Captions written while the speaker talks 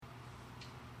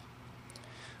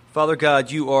Father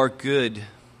God, you are good,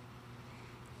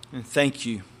 and thank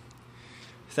you.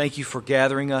 Thank you for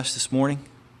gathering us this morning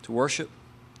to worship,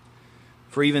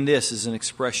 for even this is an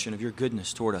expression of your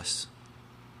goodness toward us.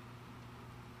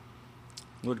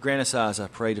 Lord, grant us eyes, I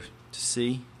pray, to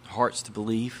see, hearts to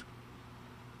believe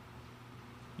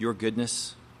your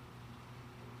goodness,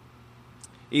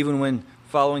 even when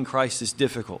following Christ is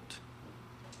difficult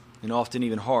and often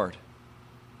even hard.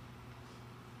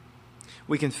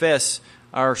 We confess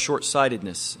our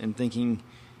short-sightedness in thinking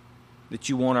that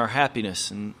you want our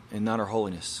happiness and not our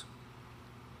holiness.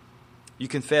 We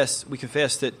confess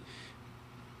that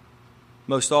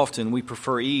most often we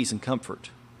prefer ease and comfort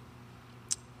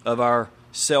of our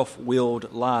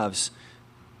self-willed lives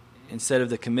instead of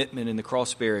the commitment and the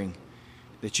cross-bearing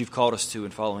that you've called us to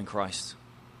in following Christ.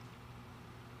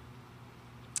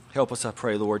 Help us, I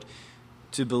pray, Lord,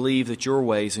 to believe that your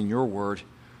ways and your word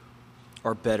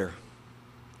are better.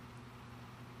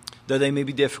 Though they may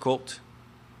be difficult,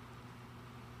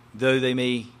 though they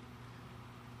may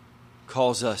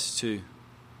cause us to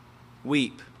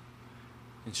weep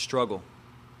and struggle,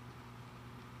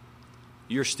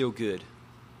 you're still good.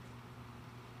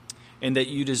 And that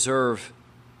you deserve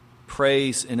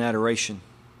praise and adoration.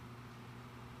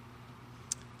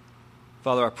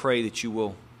 Father, I pray that you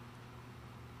will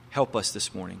help us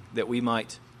this morning, that we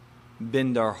might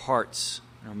bend our hearts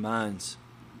and our minds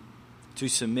to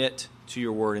submit to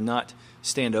your word and not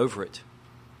stand over it.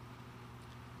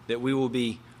 That we will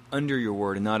be under your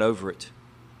word and not over it.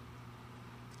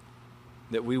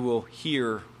 That we will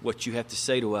hear what you have to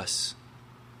say to us,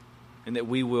 and that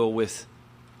we will, with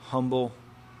humble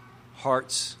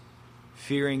hearts,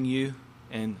 fearing you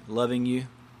and loving you,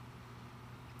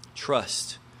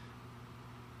 trust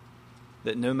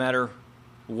that no matter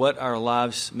what our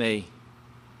lives may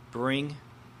bring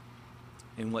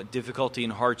and what difficulty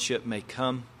and hardship may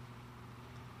come,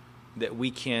 that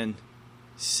we can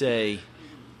say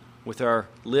with our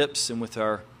lips and with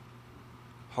our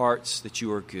hearts that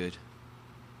you are good.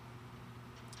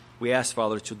 We ask,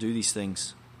 Father, that you'll do these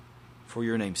things for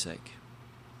your name's sake.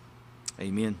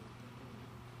 Amen.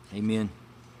 Amen.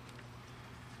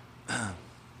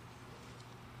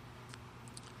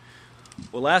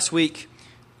 Well, last week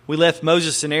we left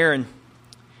Moses and Aaron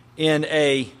in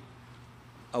a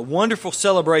wonderful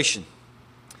celebration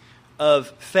of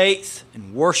faith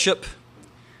and worship.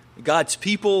 God's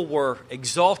people were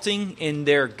exalting in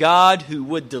their God who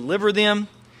would deliver them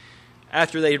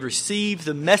after they had received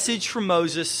the message from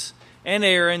Moses and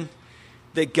Aaron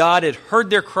that God had heard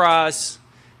their cries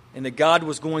and that God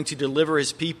was going to deliver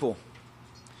his people.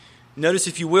 Notice,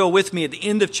 if you will, with me at the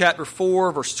end of chapter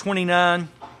 4, verse 29.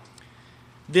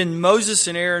 Then Moses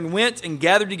and Aaron went and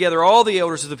gathered together all the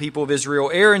elders of the people of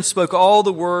Israel. Aaron spoke all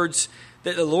the words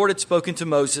that the Lord had spoken to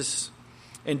Moses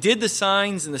and did the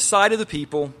signs in the sight of the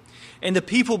people, and the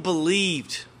people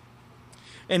believed.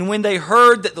 And when they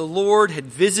heard that the Lord had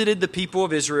visited the people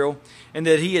of Israel and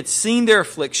that he had seen their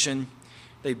affliction,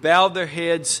 they bowed their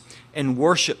heads and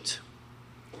worshipped.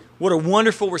 What a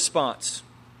wonderful response.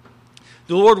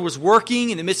 The Lord was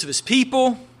working in the midst of his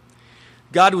people.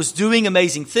 God was doing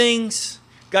amazing things.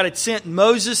 God had sent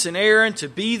Moses and Aaron to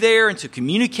be there and to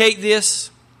communicate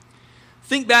this.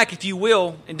 Think back, if you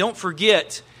will, and don't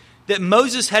forget that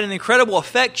Moses had an incredible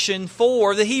affection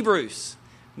for the Hebrews.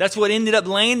 That's what ended up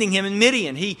landing him in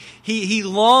Midian. He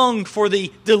longed for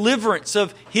the deliverance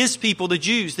of his people, the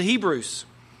Jews, the Hebrews.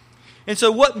 And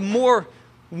so what more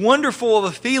wonderful of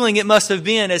a feeling it must have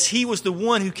been as he was the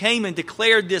one who came and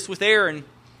declared this with Aaron.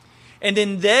 And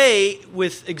then they,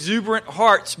 with exuberant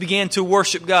hearts, began to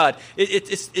worship God.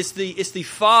 It's the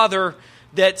father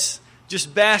that's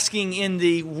just basking in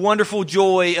the wonderful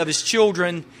joy of his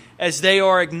children as they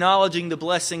are acknowledging the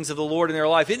blessings of the Lord in their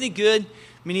life. Isn't it good?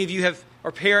 Many of you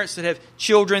are parents that have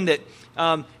children that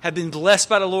have been blessed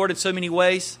by the Lord in so many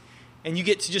ways, and you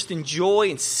get to just enjoy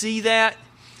and see that.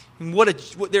 And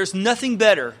there's nothing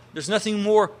better, there's nothing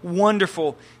more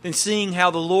wonderful than seeing how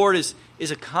the Lord is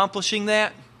accomplishing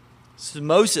that. So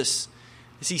Moses,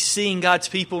 as he's seeing God's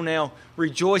people now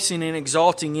rejoicing and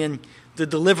exalting in the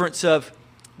deliverance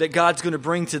that God's going to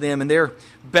bring to them, and they're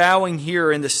bowing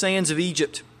here in the sands of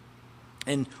Egypt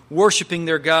and worshiping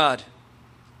their God.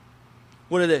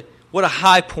 What a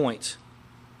high point.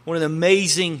 What an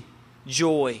amazing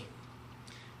joy.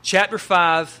 Chapter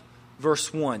 5,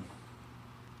 verse 1.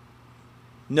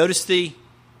 Notice the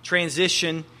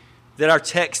transition that our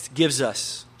text gives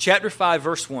us. Chapter 5,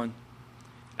 verse 1.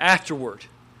 Afterward,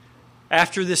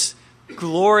 after this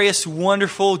glorious,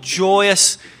 wonderful,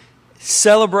 joyous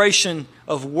celebration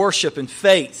of worship and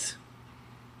faith,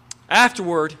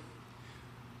 afterward,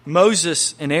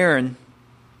 Moses and Aaron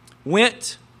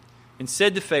went and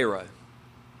said to Pharaoh.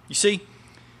 You see,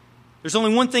 there's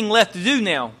only one thing left to do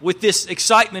now with this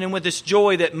excitement and with this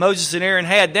joy that Moses and Aaron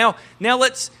had. Now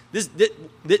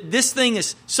this thing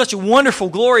is such a wonderful,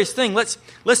 glorious thing. Let's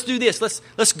do this.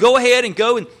 Let's go ahead and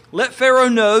go and let Pharaoh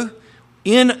know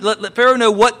let Pharaoh know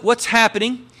what's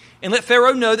happening, and let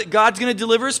Pharaoh know that God's going to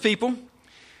deliver his people.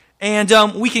 And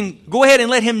we can go ahead and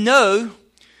let him know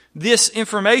this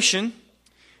information,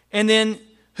 and then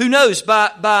who knows,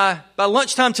 by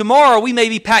lunchtime tomorrow, we may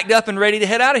be packed up and ready to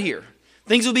head out of here.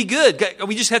 Things will be good.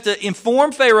 We just have to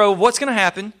inform Pharaoh of what's going to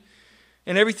happen,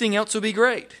 and everything else will be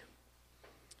great.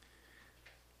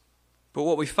 But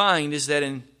what we find is that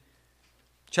in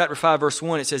chapter 5, verse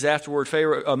 1, it says, afterward,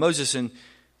 Moses and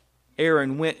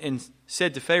Aaron went and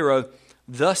said to Pharaoh,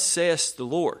 "Thus saith the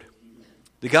Lord,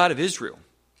 the God of Israel,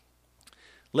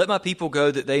 let my people go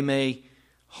that they may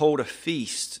hold a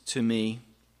feast to me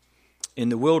in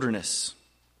the wilderness."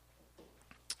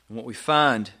 And what we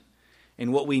find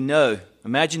and what we know,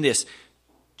 imagine this,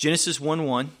 Genesis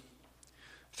 1:1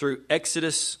 through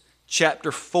Exodus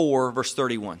chapter 4, verse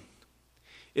 31.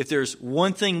 If there's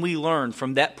one thing we learn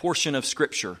from that portion of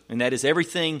Scripture, and that is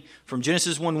everything from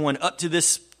Genesis 1:1 up to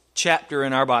this chapter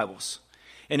in our Bibles,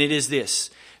 and it is this,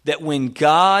 that when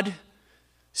God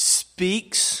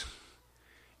speaks,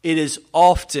 it is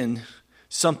often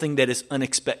something that is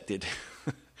unexpected.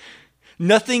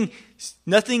 Nothing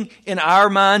in our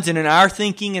minds and in our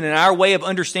thinking and in our way of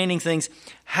understanding things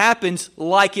happens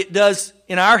like it does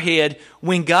in our head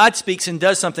when God speaks and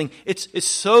does something. It's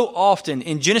so often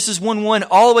in Genesis 1:1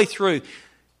 all the way through,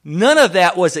 none of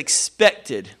that was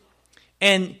expected.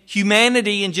 And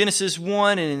humanity in Genesis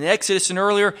 1 and in Exodus and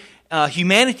earlier,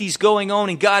 humanity's going on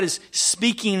and God is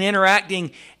speaking and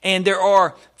interacting, and there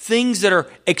are things that are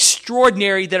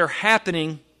extraordinary that are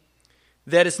happening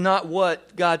that is not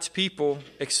what God's people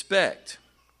expect.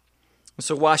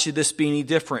 So why should this be any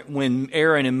different when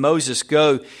Aaron and Moses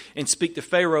go and speak to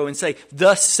Pharaoh and say,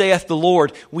 "Thus saith the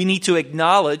Lord"? We need to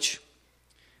acknowledge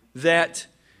that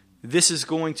this is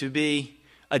going to be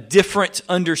a different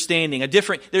understanding,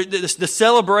 the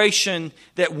celebration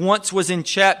that once was in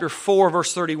chapter 4,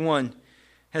 verse 31,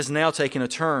 has now taken a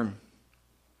turn.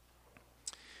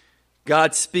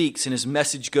 God speaks and His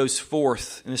message goes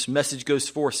forth, and this message goes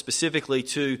forth specifically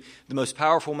to the most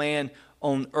powerful man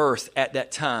on earth at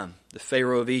that time, the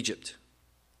Pharaoh of Egypt.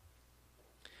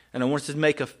 And I wanted to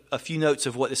make a few notes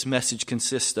of what this message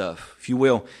consists of. If you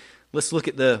will, let's look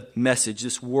at the message,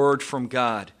 this word from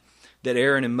God that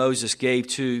Aaron and Moses gave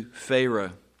to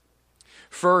Pharaoh.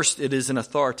 First, it is an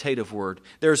authoritative word.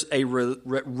 There's a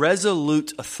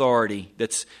resolute authority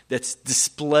that's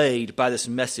displayed by this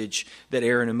message that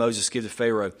Aaron and Moses give to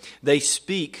Pharaoh. They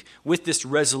speak with this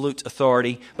resolute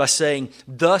authority by saying,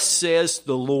 "Thus says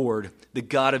the Lord, the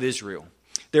God of Israel."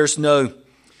 There's no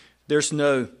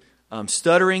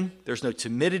stuttering. There's no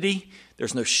timidity.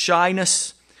 There's no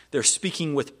shyness. They're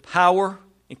speaking with power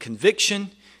and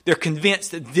conviction. They're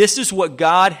convinced that this is what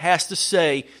God has to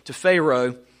say to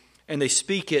Pharaoh, and they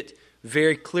speak it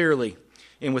very clearly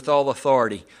and with all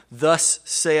authority. "Thus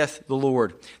saith the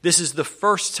Lord." This is the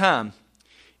first time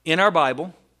in our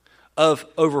Bible of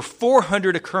over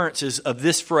 400 occurrences of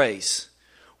this phrase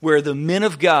where the men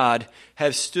of God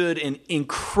have stood in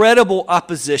incredible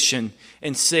opposition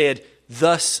and said,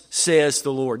 "Thus says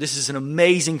the Lord." This is an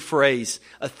amazing phrase,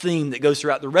 a theme that goes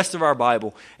throughout the rest of our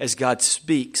Bible as God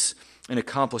speaks and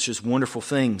accomplishes wonderful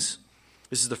things.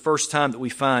 This is the first time that we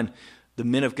find the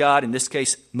men of God, in this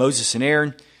case Moses and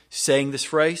Aaron, saying this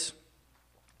phrase.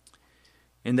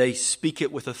 And they speak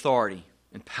it with authority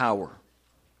and power.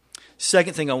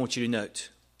 Second thing I want you to note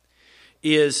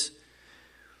is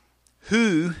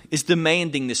who is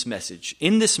demanding this message.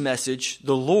 In this message,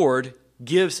 the Lord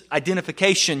gives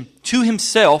identification to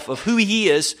Himself of who He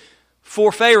is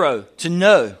for Pharaoh to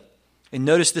know. And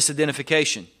notice this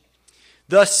identification.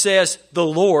 "Thus says the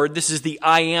Lord." This is the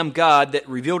I am God that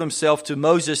revealed Himself to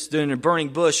Moses during a burning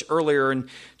bush earlier in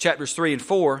chapters 3 and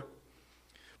 4.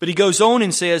 But He goes on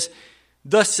and says,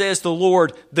 "Thus says the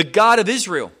Lord, the God of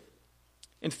Israel."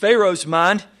 In Pharaoh's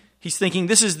mind, he's thinking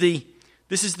this is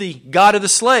the God of the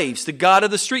slaves, the God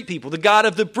of the street people, the God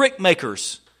of the brick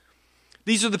makers.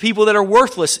 These are the people that are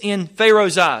worthless in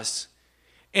Pharaoh's eyes.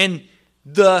 And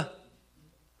the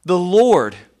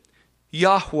Lord,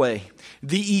 Yahweh,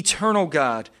 the eternal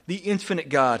God, the infinite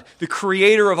God, the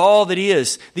creator of all that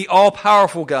is, the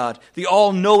all-powerful God, the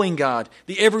all-knowing God,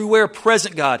 the everywhere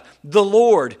present God, the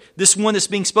Lord, this one that's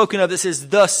being spoken of that says,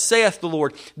 "Thus saith the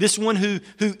Lord," this one who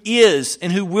is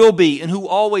and who will be and who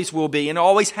always will be and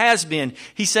always has been.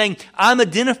 He's saying, I'm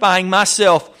identifying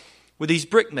myself with these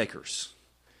brick makers,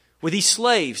 with these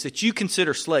slaves that you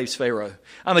consider slaves, Pharaoh.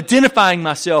 I'm identifying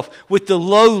myself with the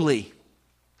lowly.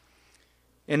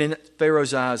 And in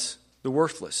Pharaoh's eyes, the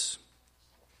worthless.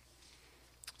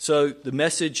 So the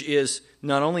message is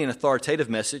not only an authoritative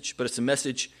message, but it's a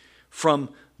message from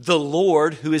the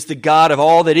Lord, who is the God of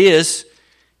all that is,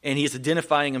 and he is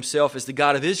identifying himself as the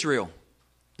God of Israel,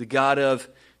 the God of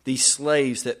these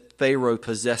slaves that Pharaoh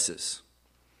possesses.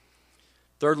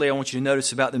 Thirdly, I want you to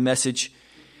notice about the message.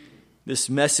 This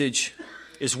message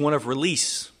is one of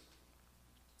release.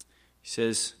 He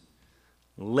says,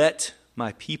 "Let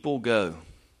my people go."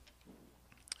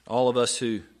 All of us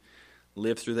who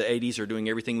lived through the 80s are doing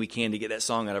everything we can to get that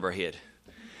song out of our head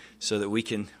so that we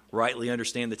can rightly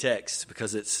understand the text,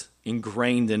 because it's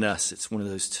ingrained in us. It's one of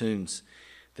those tunes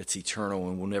that's eternal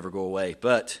and will never go away.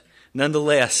 But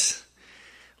nonetheless,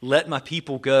 let my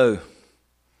people go.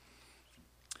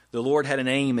 The Lord had an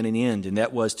aim and an end, and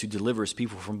that was to deliver his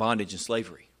people from bondage and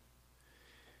slavery.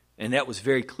 And that was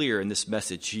very clear in this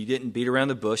message. He didn't beat around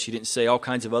the bush. He didn't say all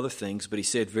kinds of other things, but he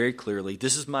said very clearly,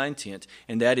 this is my intent,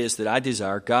 and that is that I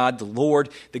desire God, the Lord,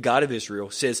 the God of Israel,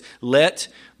 says, let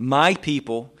my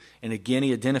people, and again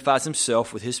he identifies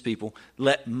himself with his people,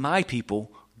 let my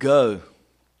people go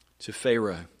to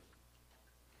Pharaoh.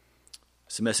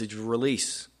 It's a message of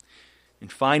release.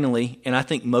 And finally, and I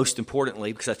think most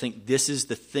importantly, because I think this is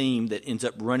the theme that ends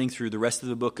up running through the rest of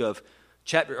the book of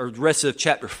rest of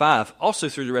chapter 5, also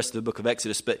through the rest of the book of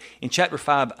Exodus. But in chapter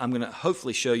 5, I'm going to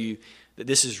hopefully show you that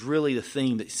this is really the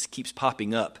theme that keeps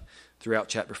popping up throughout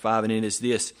chapter 5. And it is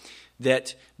this,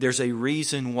 that there's a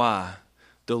reason why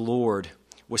the Lord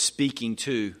was speaking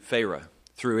to Pharaoh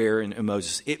through Aaron and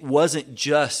Moses. It wasn't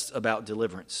just about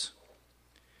deliverance.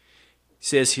 It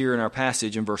says here in our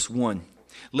passage in verse 1,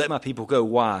 let my people go.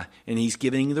 Why? And he's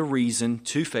giving the reason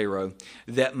to Pharaoh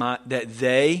that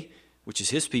they, which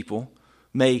is his people,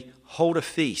 may hold a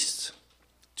feast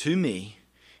to me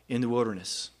in the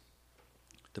wilderness.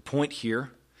 The point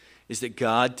here is that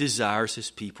God desires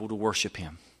his people to worship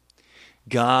him.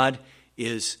 God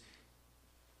is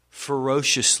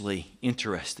ferociously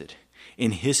interested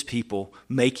in his people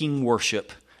making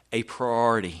worship a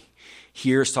priority.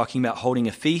 Here it's talking about holding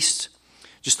a feast.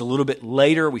 Just a little bit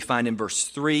later, we find in verse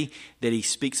 3 that he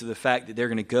speaks of the fact that they're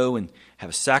going to go and have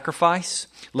a sacrifice.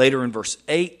 Later in verse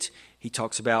 8, he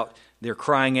talks about they're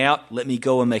crying out, let me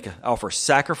go and offer a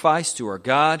sacrifice to our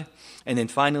God. And then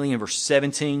finally in verse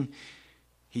 17,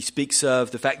 he speaks of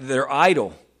the fact that they're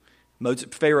idle.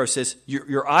 Pharaoh says,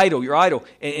 you're idle, you're idle.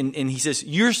 And he says,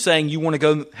 you're saying you want to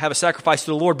go have a sacrifice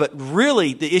to the Lord, but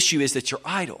really the issue is that you're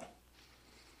idle.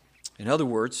 In other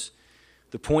words,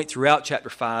 the point throughout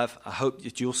chapter 5, I hope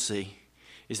that you'll see,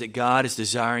 is that God is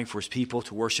desiring for his people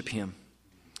to worship him.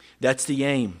 That's the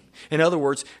aim. In other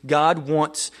words, God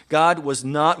was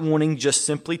not wanting just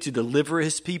simply to deliver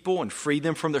his people and free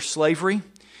them from their slavery.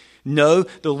 No,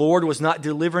 the Lord was not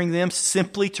delivering them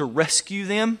simply to rescue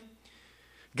them.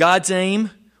 God's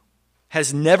aim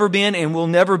has never been and will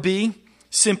never be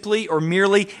simply or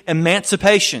merely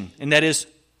emancipation, and that is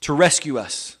to rescue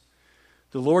us.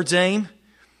 The Lord's aim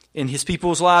in his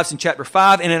people's lives in chapter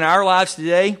 5 and in our lives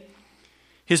today,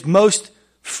 his most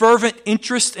fervent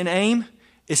interest and aim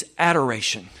is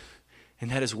adoration,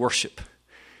 and that is worship.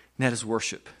 And that is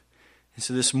worship. And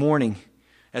so this morning,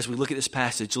 as we look at this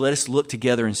passage, let us look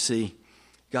together and see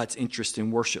God's interest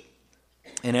in worship.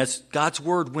 And as God's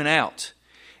word went out,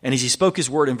 and as he spoke his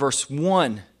word in verse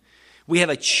 1, we have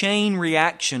a chain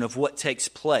reaction of what takes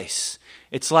place.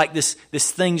 It's like this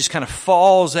thing just kind of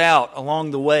falls out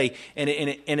along the way, and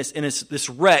it's this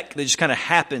wreck that just kind of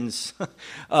happens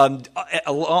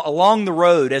along the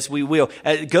road, as we will.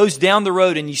 It goes down the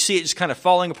road, and you see it just kind of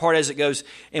falling apart as it goes.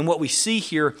 And what we see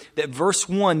here, that verse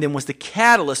 1 then was the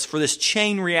catalyst for this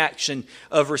chain reaction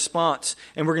of response.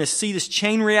 And we're going to see this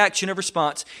chain reaction of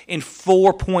response in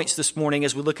 4 points this morning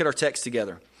as we look at our text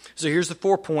together. So here's the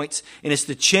 4 points, and it's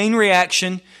the chain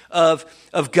reaction of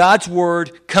God's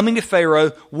word coming to Pharaoh.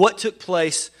 What took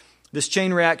place? This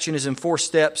chain reaction is in 4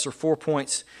 steps or 4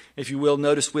 points, if you will.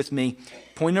 Notice with me.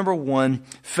 Point number 1,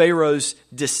 Pharaoh's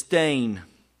disdain,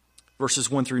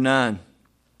 verses 1 through 9.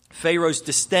 Pharaoh's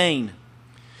disdain.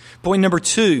 Point number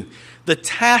 2, the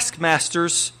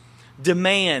taskmaster's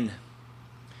demand.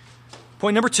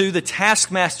 Point number 2, the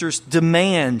taskmaster's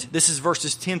demand. This is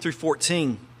verses 10 through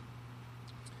 14.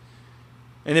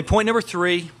 And then point number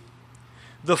 3,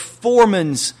 the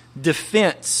foreman's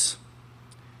defense.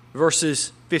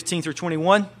 Verses 15 through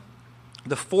 21,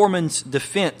 the foreman's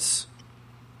defense.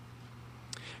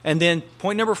 And then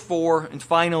point number 4, and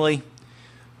finally,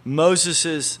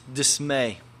 Moses'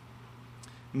 dismay.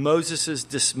 Moses'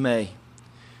 dismay.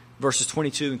 Verses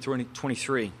 22 and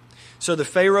 23. So the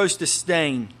Pharaoh's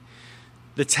disdain,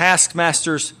 the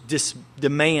taskmaster's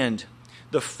demand,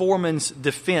 the foreman's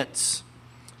defense,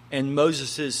 and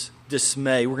Moses'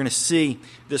 dismay. We're going to see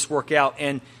this work out.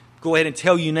 And go ahead and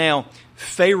tell you now,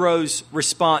 Pharaoh's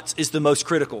response is the most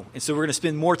critical. And so we're going to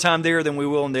spend more time there than we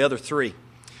will in the other three,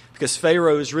 because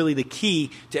Pharaoh is really the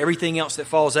key to everything else that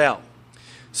falls out.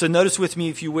 So notice with me,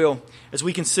 if you will, as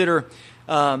we consider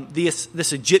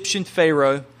this Egyptian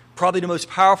Pharaoh, probably the most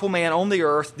powerful man on the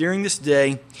earth during this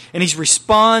day, and he's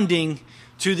responding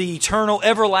to the eternal,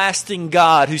 everlasting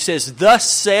God who says,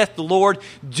 "Thus saith the Lord,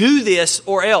 do this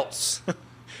or else."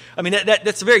 I mean,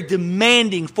 that's a very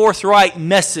demanding, forthright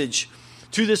message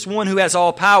to this one who has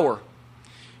all power.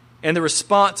 And the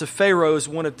response of Pharaoh is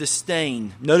one of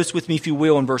disdain. Notice with me, if you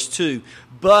will, in verse 2.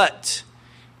 But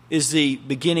is the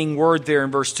beginning word there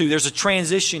in verse 2. There's a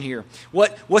transition here.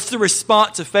 What's the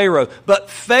response of Pharaoh? But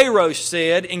Pharaoh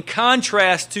said, in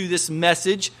contrast to this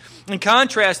message, in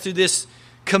contrast to this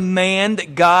command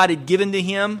that God had given to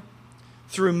him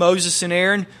through Moses and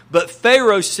Aaron, but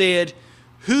Pharaoh said,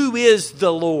 "Who is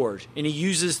the Lord?" And he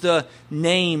uses the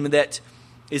name that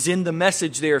is in the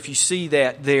message there, if you see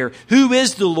that there. "Who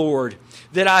is the Lord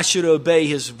that I should obey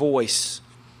his voice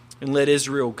and let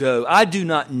Israel go? I do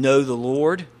not know the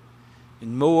Lord,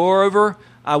 and moreover,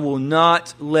 I will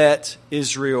not let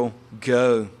Israel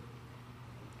go."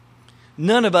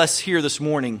 None of us here this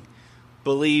morning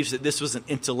believes that this was an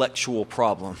intellectual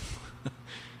problem.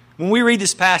 When we read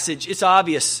this passage, it's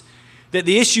obvious that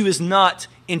the issue is not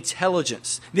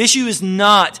intelligence. The issue is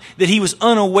not that he was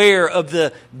unaware of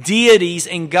the deities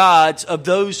and gods of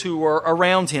those who were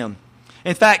around him.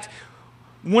 In fact,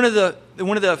 one of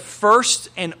the first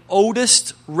and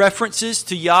oldest references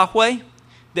to Yahweh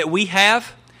that we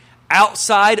have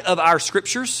outside of our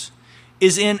scriptures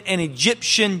is in an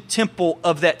Egyptian temple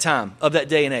of that time, of that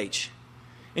day and age.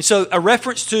 And so a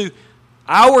reference to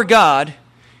our God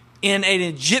in an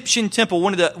Egyptian temple,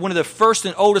 one of the first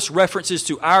and oldest references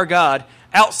to our God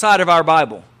outside of our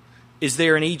Bible, is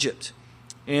there in Egypt,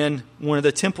 in one of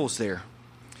the temples there.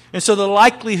 And so the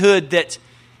likelihood that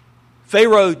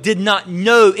Pharaoh did not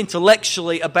know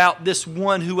intellectually about this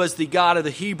one who was the God of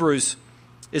the Hebrews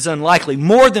is unlikely.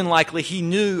 More than likely, he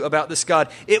knew about this God.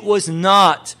 It was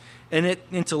not an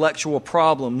intellectual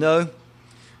problem. No,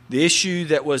 the issue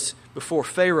that was before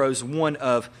Pharaoh is one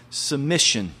of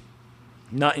submission,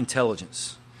 not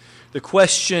intelligence. The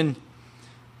question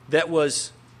that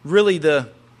was really the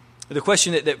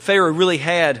question that Pharaoh really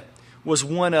had was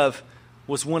one of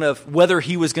whether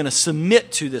he was going to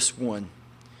submit to this one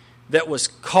that was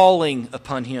calling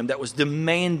upon him, that was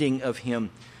demanding of him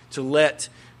to let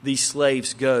these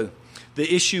slaves go.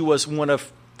 The issue was one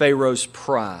of Pharaoh's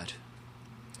pride.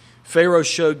 Pharaoh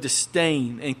showed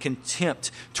disdain and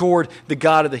contempt toward the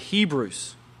God of the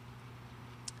Hebrews.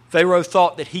 Pharaoh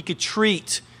thought that he could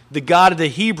treat the God of the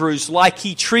Hebrews like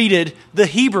he treated the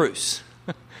Hebrews.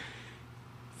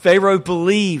 Pharaoh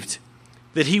believed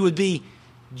that he would be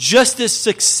just as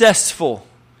successful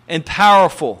and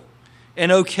powerful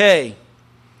and okay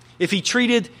if he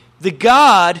treated the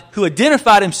God who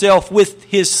identified himself with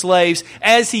his slaves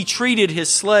as he treated his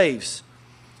slaves.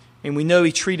 And we know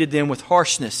he treated them with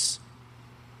harshness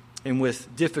and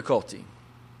with difficulty.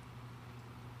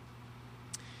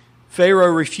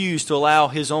 Pharaoh refused to allow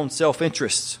his own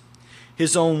self-interests,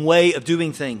 his own way of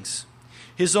doing things,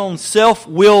 his own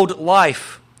self-willed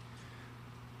life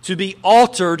to be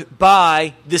altered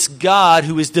by this God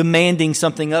who is demanding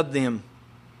something of them.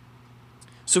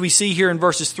 So we see here in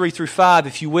verses 3 through 5,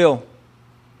 if you will.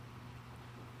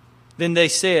 Then they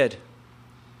said,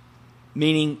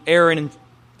 meaning Aaron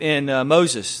and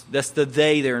Moses. That's the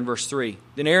they there in verse 3.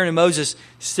 Then Aaron and Moses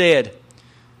said,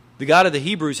 "The God of the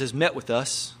Hebrews has met with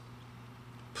us.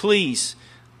 Please,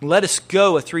 let us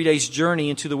go a 3 days'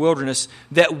 journey into the wilderness,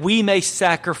 that we may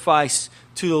sacrifice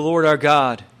to the Lord our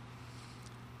God,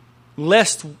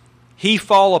 lest he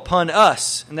fall upon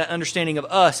us." And that understanding of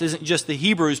us isn't just the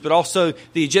Hebrews, but also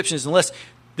the Egyptians. Unless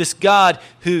this God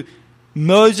who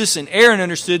Moses and Aaron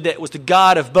understood that was the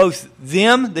God of both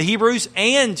them, the Hebrews,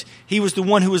 and he was the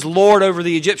one who was Lord over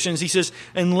the Egyptians. He says,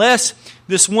 unless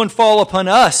this one fall upon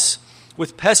us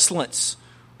with pestilence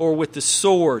or with the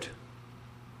sword.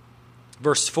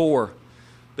 Verse 4,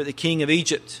 but the king of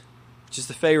Egypt, which is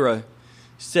the Pharaoh,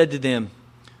 said to them,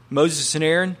 "Moses and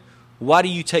Aaron, why do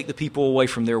you take the people away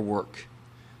from their work?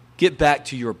 Get back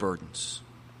to your burdens."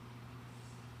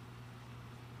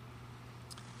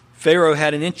 Pharaoh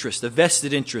had an interest, a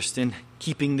vested interest in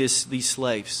keeping these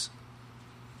slaves.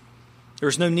 There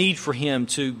was no need for him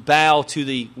to bow to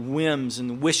the whims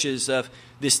and wishes of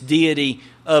this deity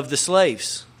of the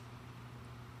slaves.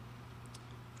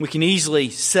 We can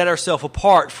easily set ourselves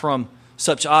apart from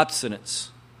such obstinance.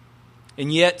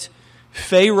 And yet,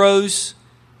 Pharaoh's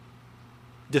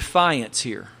defiance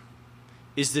here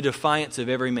is the defiance of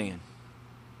every man.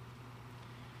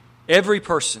 Every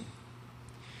person,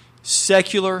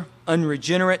 secular,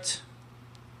 unregenerate,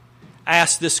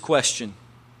 asks this question: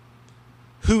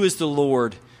 who is the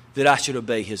Lord that I should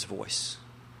obey His voice?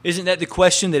 Isn't that the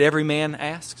question that every man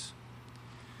asks?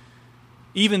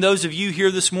 Even those of you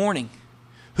here this morning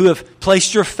who have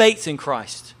placed your faith in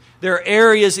Christ, there are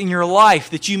areas in your life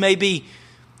that you may be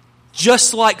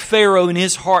just like Pharaoh in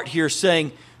his heart here,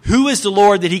 saying, who is the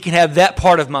Lord that He can have that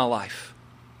part of my life?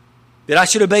 That I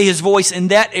should obey His voice in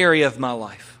that area of my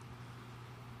life.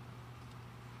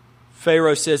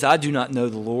 Pharaoh says, I do not know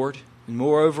the Lord, and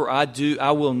moreover,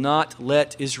 I will not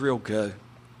let Israel go.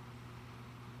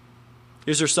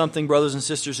 Is there something, brothers and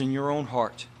sisters, in your own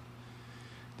heart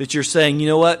that you're saying, you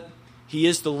know what? He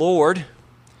is the Lord,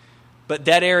 but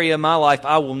that area of my life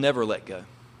I will never let go.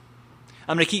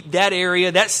 I'm going to keep that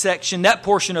area, that section, that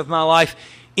portion of my life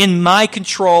in my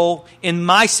control, in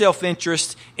my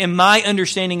self-interest, in my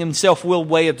understanding and self-willed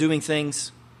way of doing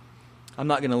things. I'm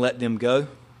not going to let them go.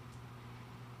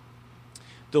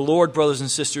 The Lord, brothers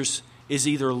and sisters, is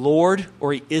either Lord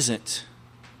or He isn't.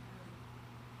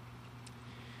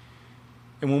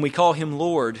 And when we call Him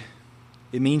Lord,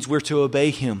 it means we're to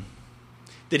obey Him.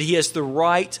 That He has the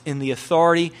right and the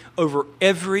authority over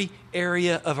every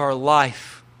area of our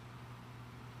life.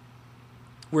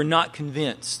 We're not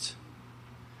convinced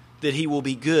that He will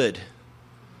be good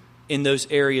in those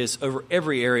areas, over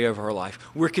every area of our life.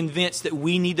 We're convinced that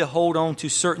we need to hold on to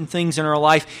certain things in our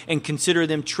life and consider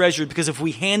them treasured, because if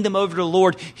we hand them over to the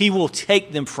Lord, He will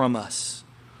take them from us.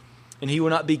 And He will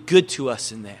not be good to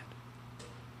us in that.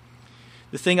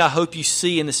 The thing I hope you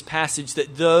see in this passage,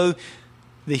 that though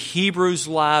the Hebrews'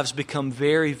 lives become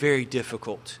very, very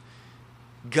difficult,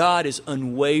 God is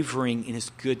unwavering in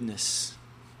His goodness.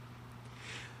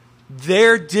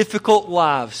 Their difficult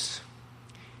lives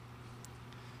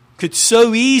could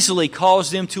so easily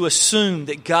cause them to assume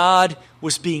that God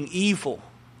was being evil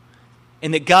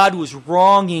and that God was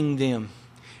wronging them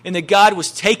and that God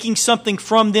was taking something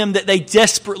from them that they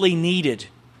desperately needed.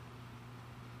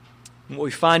 And what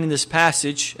we find in this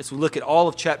passage, as we look at all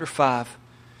of chapter 5,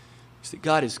 is that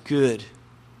God is good.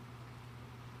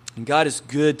 And God is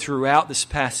good throughout this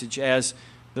passage as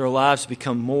their lives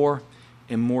become more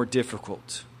and more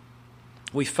difficult.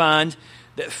 We find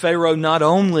that Pharaoh not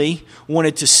only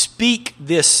wanted to speak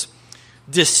this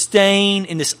disdain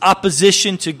and this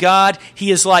opposition to God,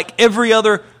 he is like every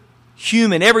other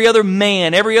human, every other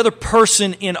man, every other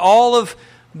person in all of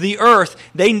the earth.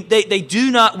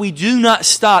 We do not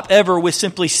stop ever with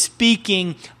simply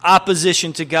speaking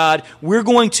opposition to God. We're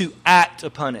going to act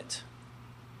upon it.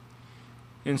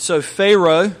 And so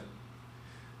Pharaoh,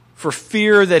 for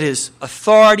fear that his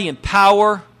authority and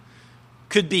power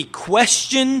could be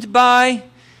questioned by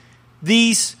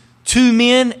these two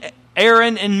men,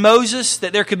 Aaron and Moses,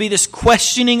 that there could be this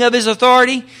questioning of his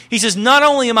authority, he says, not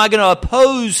only am I going to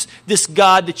oppose this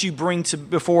God that you bring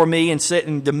before me and set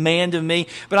and demand of me,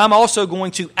 but I'm also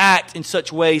going to act in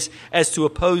such ways as to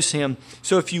oppose him.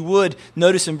 So if you would,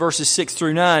 notice in verses 6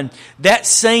 through 9, that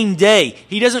same day,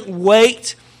 he doesn't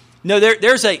wait. No,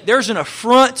 there's an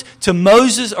affront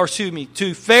to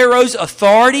to Pharaoh's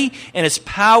authority and his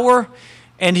power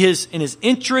and his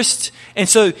interest. And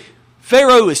so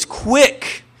Pharaoh is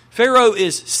quick. Pharaoh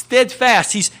is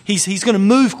steadfast. He's going to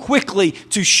move quickly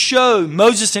to show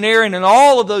Moses and Aaron and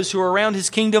all of those who are around his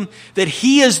kingdom that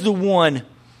he is the one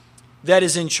that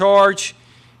is in charge.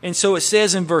 And so it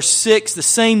says in verse 6, the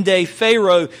same day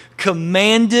Pharaoh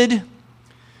commanded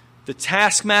the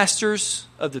taskmasters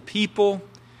of the people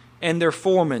and their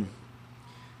foremen,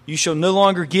 you shall no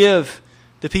longer give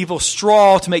the people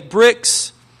straw to make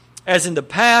bricks, as in the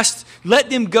past.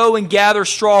 Let them go and gather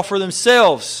straw for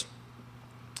themselves.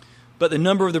 But the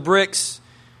number of the bricks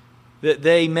that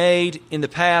they made in the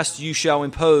past you shall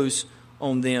impose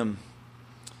on them.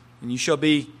 And you shall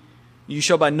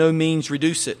by no means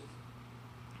reduce it,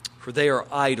 for they are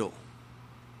idle.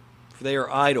 For they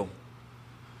are idle.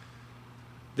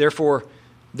 Therefore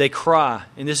they cry.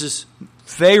 And this is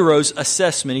Pharaoh's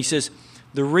assessment. He says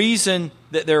the reason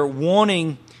that they're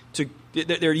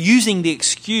they're using the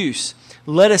excuse,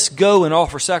 let us go and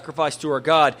offer sacrifice to our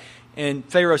God. And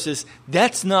Pharaoh says,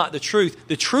 that's not the truth.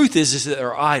 The truth is that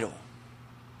they're idle.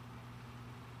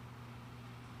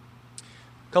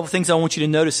 A couple of things I want you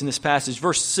to notice in this passage.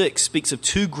 Verse 6 speaks of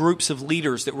two groups of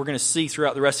leaders that we're going to see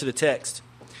throughout the rest of the text.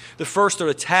 The first are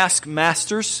the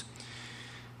taskmasters.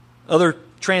 Other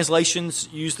translations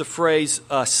use the phrase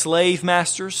slave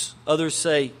masters. Others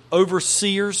say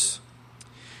overseers.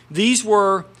 These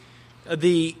were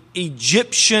the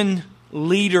Egyptian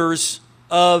leaders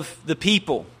of the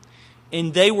people.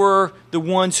 And they were the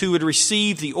ones who would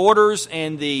receive the orders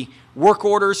and the work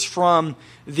orders from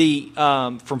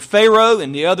Pharaoh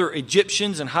and the other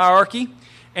Egyptians in hierarchy.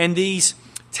 And these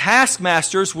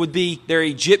taskmasters would be their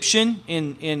Egyptian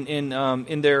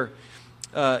in their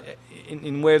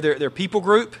way of their people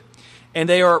group, and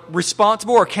they are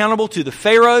responsible or accountable to the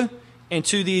Pharaoh and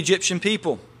to the Egyptian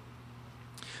people.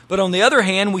 But on the other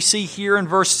hand, we see here in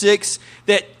verse 6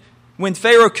 that when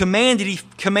Pharaoh commanded, he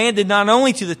commanded not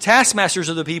only to the taskmasters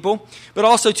of the people, but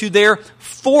also to their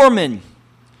foremen.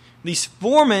 These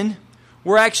foremen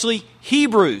were actually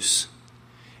Hebrews.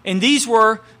 And these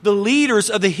were the leaders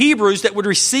of the Hebrews that would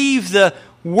receive the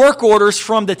work orders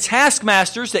from the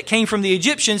taskmasters that came from the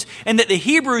Egyptians, and that the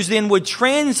Hebrews then would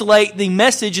translate the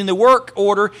message in the work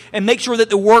order and make sure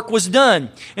that the work was done.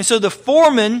 And so the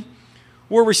foremen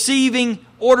were receiving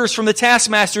orders from the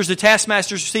taskmasters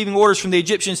receiving orders from the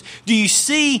Egyptians. Do you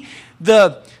see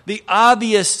the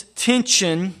obvious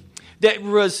tension that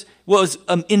was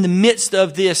in the midst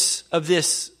of this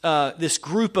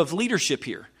group of leadership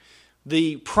here?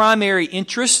 The primary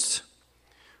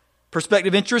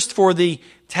prospective interest for the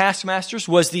taskmasters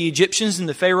was the Egyptians and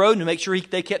the Pharaoh, to make sure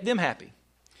they kept them happy.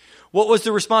 What was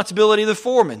the responsibility of the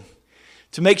foreman?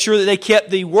 To make sure that they kept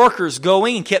the workers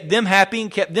going and kept them happy and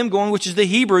kept them going, which is the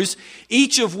Hebrews,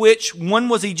 each of which, one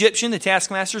was Egyptian, the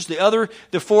taskmasters,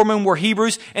 the foremen were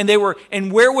Hebrews, and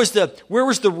where was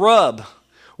the rub?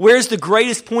 Where's the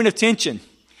greatest point of tension?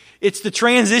 It's the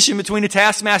transition between the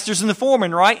taskmasters and the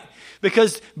foremen, right?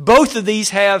 Because both of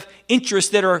these have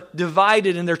interests that are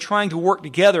divided, and they're trying to work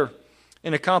together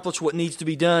and accomplish what needs to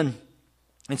be done.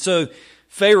 And so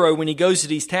Pharaoh, when he goes to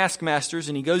these taskmasters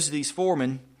and he goes to these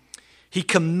foremen, he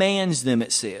commands them,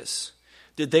 it says,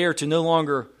 that they are to no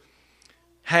longer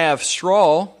have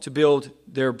straw to build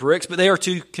their bricks, but they are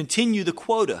to continue the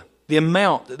quota, the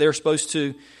amount that they're supposed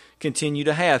to continue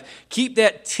to have. Keep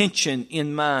that tension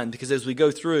in mind, because as we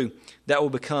go through, that will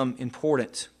become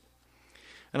important.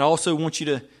 And I also want you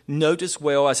to note as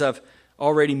well, as I've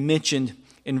already mentioned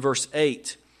in verse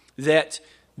 8, that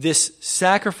this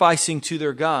sacrificing to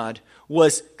their God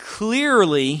was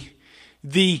clearly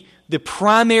the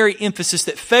primary emphasis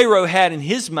that Pharaoh had in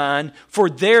his mind for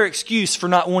their excuse for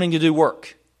not wanting to do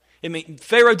work. I mean,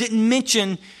 Pharaoh didn't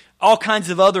mention all kinds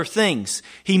of other things.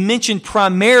 He mentioned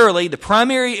primarily, the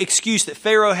primary excuse that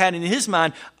Pharaoh had in his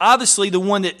mind, obviously the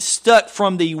one that stuck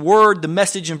from the word, the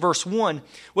message in verse 1,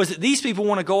 was that these people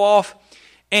want to go off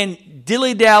and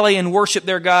dilly-dally and worship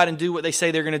their God and do what they say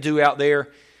they're going to do out there.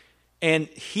 And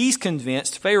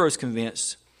Pharaoh's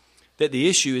convinced, that the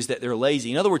issue is that they're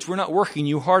lazy. In other words, we're not working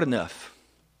you hard enough.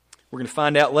 We're going to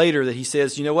find out later that he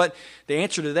says, you know what? The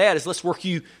answer to that is, let's work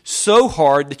you so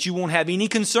hard that you won't have any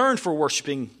concern for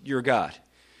worshiping your God.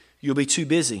 You'll be too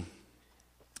busy.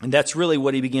 And that's really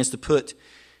what he begins to put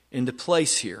into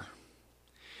place here.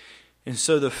 And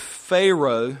so the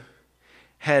Pharaoh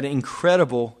had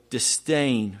incredible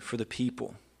disdain for the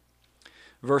people.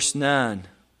 Verse 9,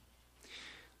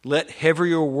 let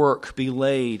heavier work be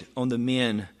laid on the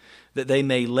men, that they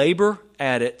may labor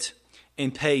at it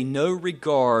and pay no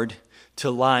regard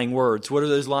to lying words. What are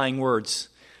those lying words?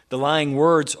 The lying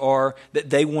words are that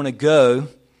they want to go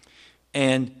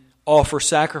and offer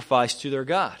sacrifice to their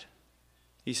God.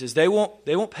 He says they won't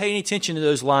pay any attention to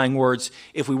those lying words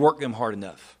if we work them hard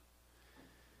enough.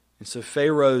 And so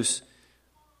Pharaoh's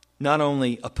not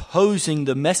only opposing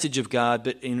the message of God,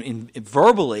 but in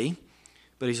verbally,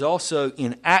 but he's also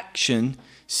in action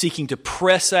seeking to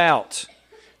press out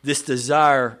this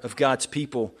desire of God's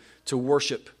people to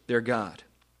worship their God.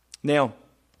 Now,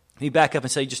 let me back up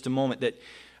and say just a moment that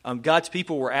God's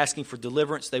people were asking for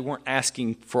deliverance. They weren't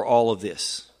asking for all of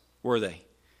this, were they? I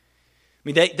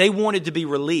mean, they wanted to be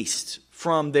released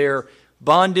from their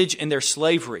bondage and their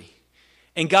slavery.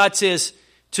 And God says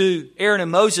to Aaron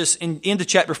and Moses into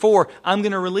chapter 4, I'm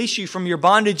going to release you from your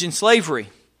bondage and slavery.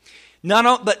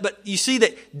 But you see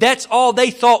that's all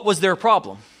they thought was their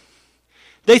problem.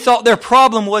 They thought their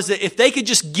problem was that if they could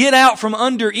just get out from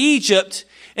under Egypt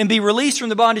and be released from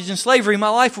the bondage and slavery, my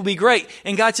life will be great.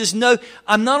 And God says, no,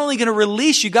 I'm not only going to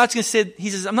release you. He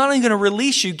says, I'm not only going to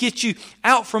release you, get you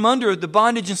out from under the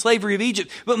bondage and slavery of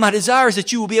Egypt, but my desire is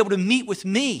that you will be able to meet with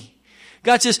me.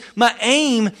 God says, my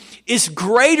aim is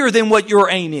greater than what your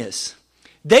aim is.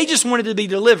 They just wanted to be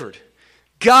delivered.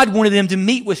 God wanted them to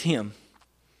meet with Him.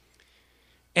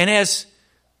 And as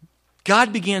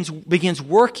God begins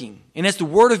working, and as the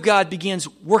Word of God begins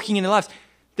working in their lives,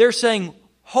 they're saying,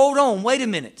 hold on, wait a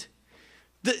minute.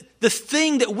 The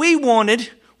thing that we wanted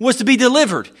was to be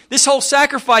delivered. This whole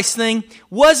sacrifice thing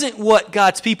wasn't what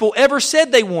God's people ever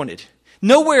said they wanted.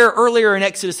 Nowhere earlier in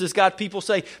Exodus does God's people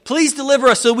say, please deliver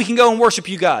us so we can go and worship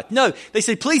you, God. No, they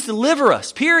say, please deliver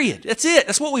us, period. That's it.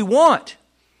 That's what we want.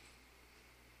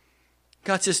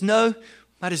 God says, no,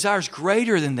 my desire is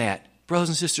greater than that, brothers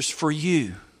and sisters, for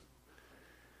you.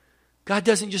 God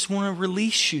doesn't just want to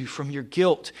release you from your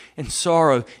guilt and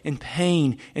sorrow and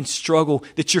pain and struggle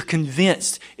that you're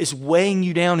convinced is weighing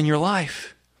you down in your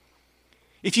life.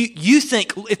 If you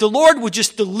think, if the Lord would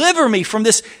just deliver me from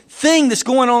this thing that's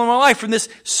going on in my life, from this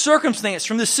circumstance,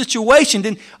 from this situation,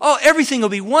 then everything will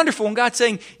be wonderful. And God's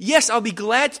saying, yes, I'll be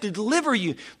glad to deliver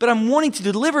you, but I'm wanting to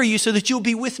deliver you so that you'll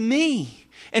be with me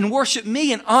and worship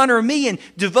me and honor me and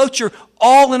devote your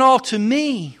all in all to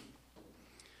me.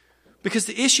 Because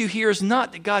the issue here is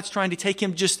not that God's trying to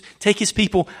take his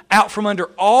people out from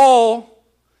under all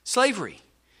slavery.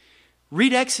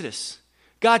 Read Exodus.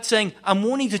 God's saying, I'm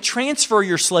wanting to transfer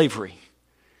your slavery.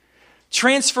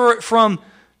 Transfer it from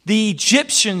the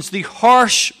Egyptians, the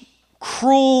harsh,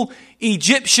 cruel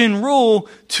Egyptian rule,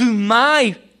 to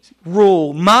my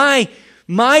rule, my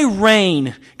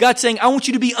reign. God's saying, I want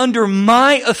you to be under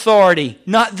my authority,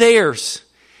 not theirs.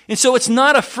 And so it's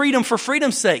not a freedom for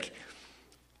freedom's sake.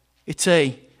 It's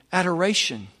a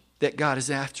adoration that God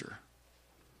is after.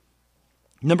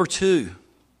 Number two,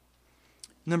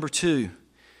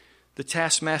 the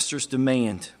taskmaster's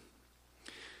demand.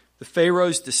 The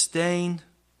Pharaoh's disdain,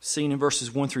 seen in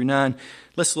verses 1 through 9.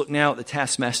 Let's look now at the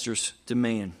taskmaster's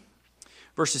demand.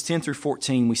 Verses 10 through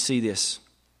 14, we see this.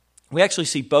 We actually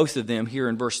see both of them here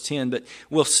in verse 10, but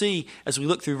we'll see as we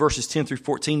look through verses 10 through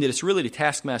 14 that it's really the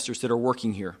taskmasters that are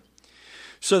working here.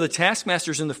 So the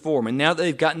taskmasters and the foreman, now that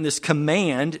they've gotten this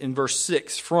command in verse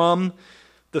 6 from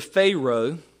the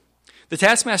Pharaoh, the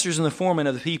taskmasters and the foreman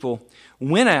of the people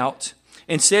went out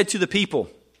and said to the people,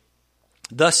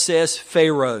 thus says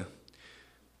Pharaoh,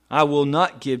 I will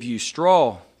not give you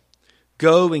straw.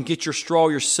 Go and get your straw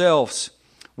yourselves,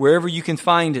 wherever you can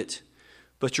find it,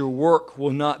 but your work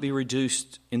will not be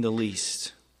reduced in the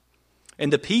least.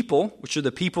 And the people, which are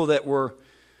the people that were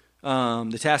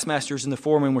the taskmasters and the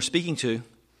foremen were speaking to,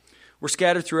 were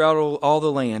scattered throughout all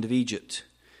the land of Egypt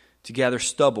to gather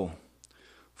stubble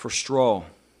for straw.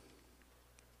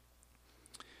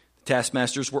 The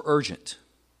taskmasters were urgent,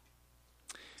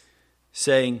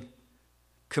 saying,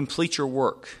 complete your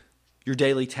work, your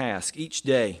daily task, each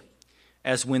day,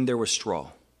 as when there was straw.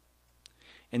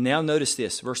 And now notice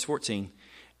this, verse 14.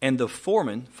 And the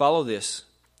foreman, follow this,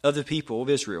 of the people of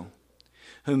Israel,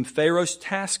 whom Pharaoh's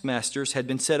taskmasters had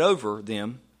been set over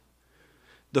them,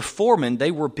 the foremen,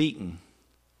 they were beaten,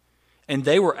 and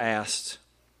they were asked,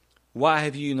 why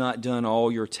have you not done all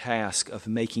your task of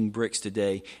making bricks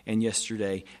today and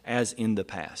yesterday as in the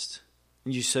past?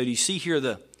 And so do you see here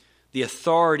the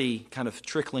authority kind of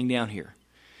trickling down here?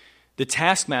 The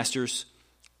taskmasters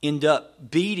end up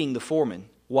beating the foreman.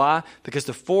 Why? Because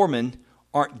the foremen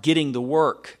aren't getting the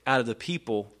work out of the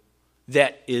people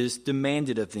that is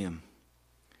demanded of them.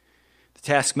 The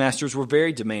taskmasters were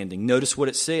very demanding. Notice what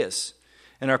it says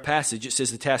in our passage. It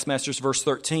says the taskmasters, verse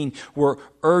 13, were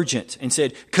urgent and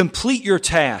said, complete your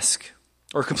task,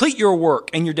 or complete your work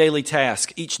and your daily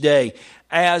task each day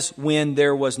as when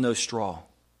there was no straw.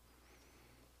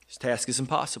 This task is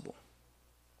impossible.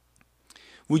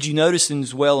 Would you notice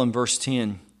as well in verse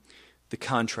 10 the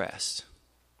contrast?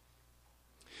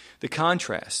 The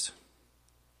contrast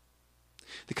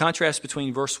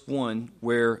between verse 1,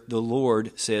 where the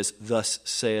Lord says, thus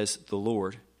says the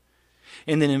Lord,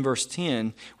 and then in verse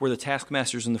 10, where the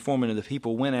taskmasters and the foremen of the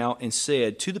people went out and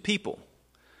said to the people,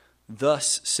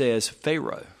 thus says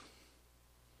Pharaoh.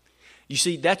 You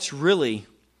see, that's really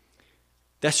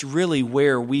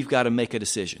where we've got to make a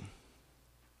decision.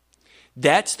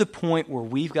 That's the point where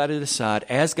we've got to decide,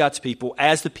 as God's people,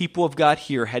 as the people of God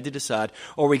here had to decide,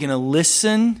 are we going to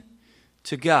listen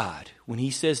to God when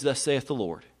He says, thus saith the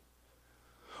Lord?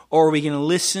 Or are we going to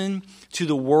listen to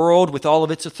the world with all of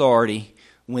its authority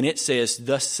when it says,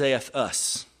 thus saith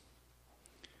us?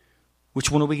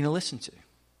 Which one are we going to listen to?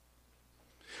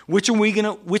 Which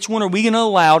one are we going to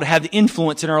allow to have the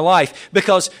influence in our life?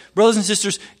 Because, brothers and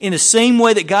sisters, in the same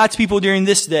way that God's people during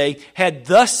this day had,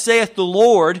 thus saith the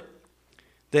Lord,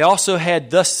 they also had,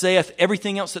 thus saith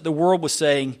everything else that the world was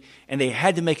saying, and they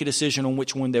had to make a decision on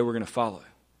which one they were going to follow.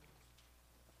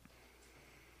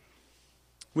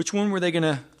 Which one were they going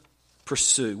to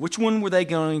pursue? Which one were they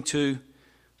going to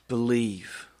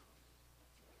believe?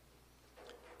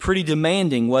 Pretty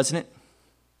demanding, wasn't it?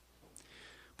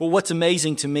 But what's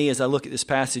amazing to me as I look at this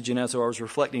passage and as I was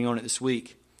reflecting on it this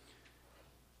week,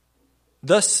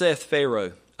 thus saith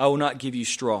Pharaoh, I will not give you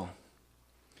straw.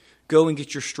 Go and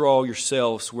get your straw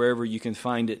yourselves wherever you can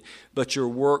find it, but your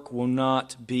work will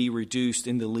not be reduced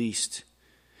in the least.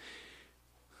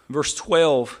 Verse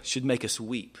 12 should make us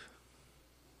weep.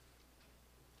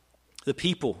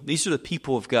 These are the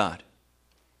people of God.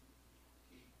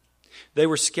 They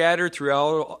were scattered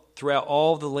throughout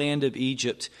all the land of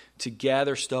Egypt to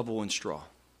gather stubble and straw.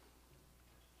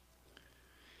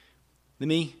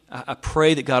 I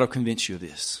pray that God will convince you of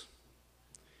this.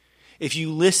 If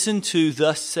you listen to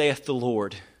 "Thus saith the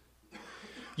Lord,"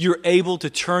 you're able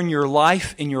to turn your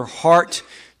life and your heart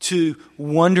to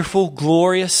wonderful,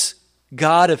 glorious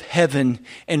God of heaven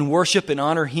and worship and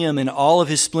honor Him in all of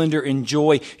His splendor and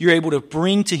joy. You're able to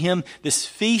bring to Him this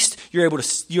feast. You're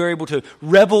able to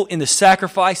revel in the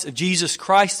sacrifice of Jesus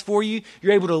Christ for you.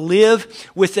 You're able to live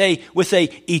with a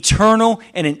eternal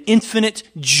and an infinite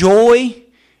joy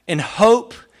and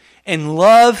hope and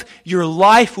love. Your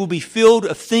life will be filled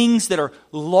of things that are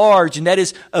large, and that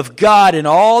is of God and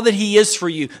all that He is for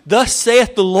you. Thus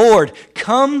saith the Lord.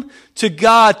 Come to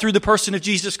God through the person of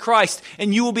Jesus Christ,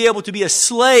 and you will be able to be a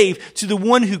slave to the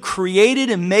one who created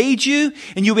and made you,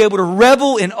 and you'll be able to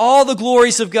revel in all the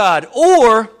glories of God.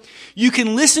 Or you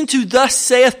can listen to "Thus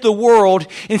saith the world"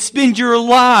 and spend your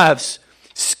lives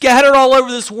scattered all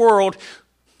over this world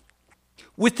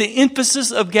with the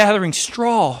emphasis of gathering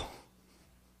straw.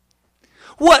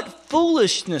 What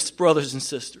foolishness, brothers and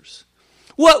sisters.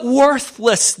 What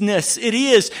worthlessness it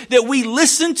is that we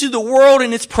listen to the world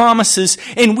and its promises,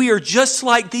 and we are just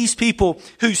like these people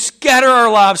who scatter our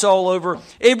lives all over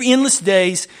every endless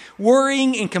days,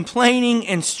 worrying and complaining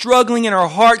and struggling in our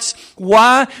hearts.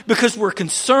 Why? Because we're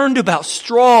concerned about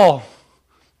straw.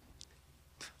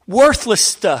 Worthless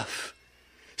stuff.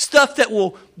 Stuff that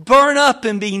will burn up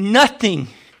and be nothing.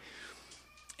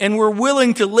 And we're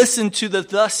willing to listen to the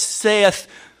 "Thus saith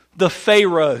the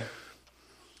Pharaoh"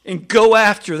 and go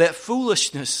after that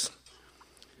foolishness.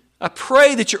 I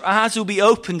pray that your eyes will be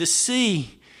open to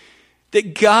see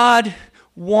that God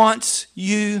wants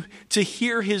you to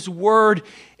hear His word,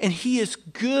 and He is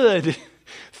good.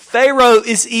 Pharaoh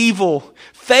is evil.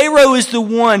 Pharaoh is the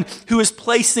one who is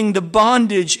placing the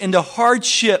bondage and the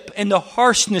hardship and the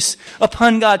harshness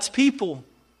upon God's people.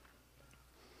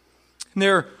 And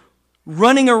they're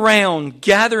running around,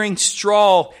 gathering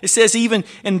straw. It says even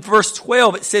in verse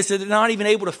 12, it says that they're not even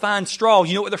able to find straw.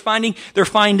 You know what they're finding? They're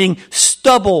finding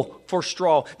stubble for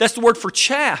straw. That's the word for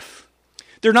chaff.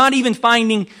 They're not even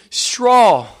finding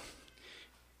straw.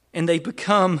 And they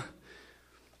become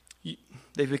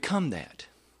that.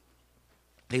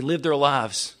 They live their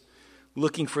lives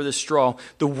looking for the straw.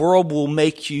 The world will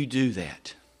make you do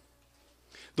that.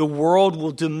 The world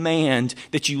will demand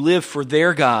that you live for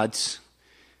their gods,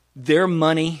 their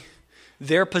money,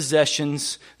 their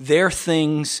possessions, their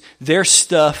things, their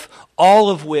stuff, all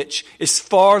of which is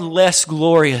far less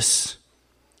glorious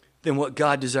than what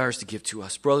God desires to give to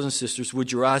us. Brothers and sisters,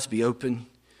 would your eyes be open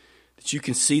that you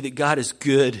can see that God is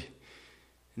good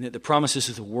and that the promises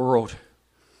of the world,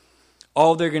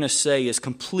 all they're going to say is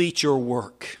complete your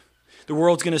work. The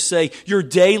world's going to say your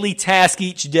daily task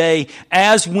each day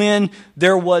as when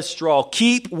there was straw.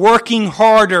 Keep working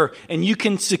harder and you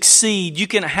can succeed. You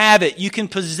can have it. You can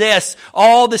possess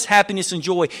all this happiness and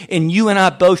joy. And you and I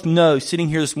both know, sitting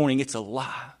here this morning, it's a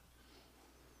lie.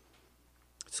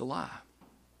 It's a lie.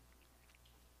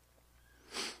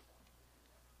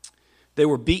 They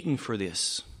were beaten for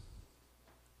this.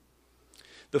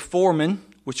 The foremen,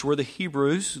 which were the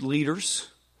Hebrews leaders,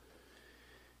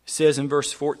 says in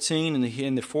verse 14,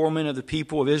 and the foremen of the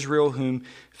people of Israel, whom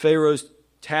Pharaoh's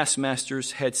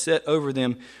taskmasters had set over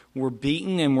them, were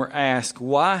beaten and were asked,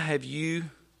 "Why have you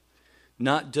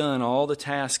not done all the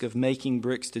task of making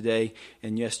bricks today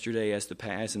and yesterday as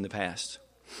in the past?"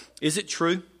 Is it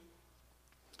true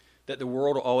that the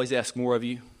world will always ask more of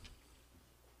you?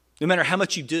 No matter how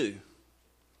much you do,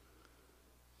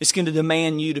 it's going to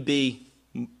demand you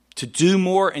to do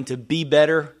more and to be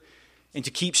better and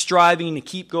to keep striving and to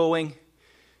keep going. And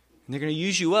they're going to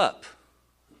use you up.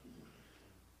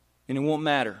 And it won't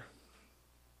matter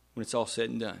when it's all said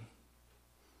and done.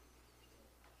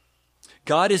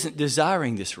 God isn't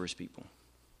desiring this for His people.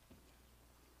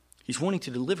 He's wanting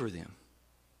to deliver them.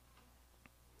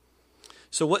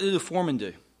 So what do the foremen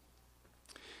do?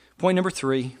 Point number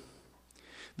 3,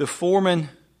 the foremen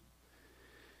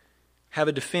have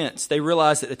a defense. They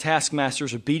realize that the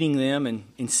taskmasters are beating them and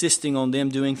insisting on them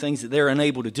doing things that they're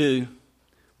unable to do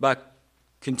by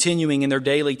continuing in their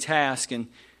daily task and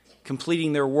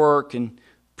completing their work and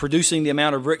producing the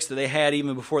amount of bricks that they had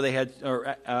even before they had,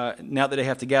 or now that they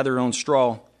have to gather it on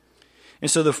straw. And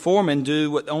so the foremen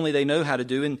do what only they know how to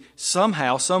do, and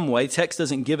somehow, some way, text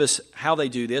doesn't give us how they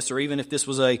do this, or even if this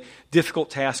was a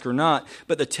difficult task or not,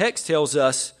 but the text tells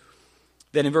us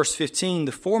that in verse 15,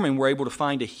 the foremen were able to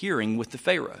find a hearing with the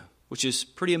Pharaoh, which is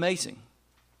pretty amazing.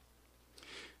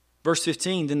 Verse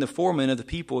 15, then the foremen of the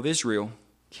people of Israel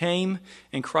came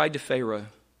and cried to Pharaoh,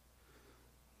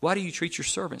 why do you treat your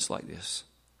servants like this?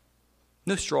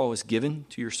 No straw is given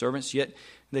to your servants, yet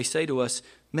they say to us,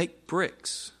 make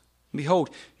bricks. Behold,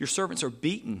 your servants are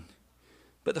beaten,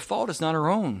 but the fault is not our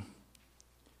own.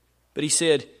 But he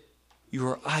said, you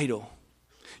are idle.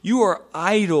 You are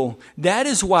idle. That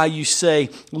is why you say,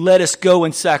 let us go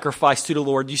and sacrifice to the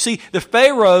Lord. You see, the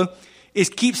Pharaoh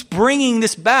keeps bringing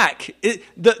this back.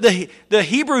 The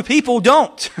Hebrew people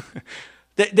don't.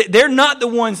 They're not the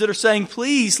ones that are saying,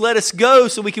 please let us go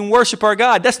so we can worship our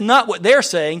God. That's not what they're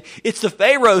saying. It's the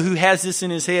Pharaoh who has this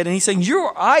in his head. And he's saying, you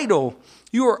are idle.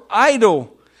 You are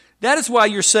idle. That is why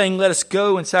you're saying, let us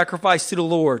go and sacrifice to the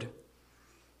Lord.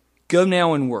 Go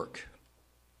now and work.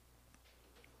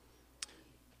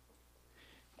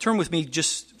 Turn with me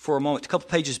just for a moment, a couple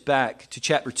pages back to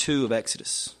chapter 2 of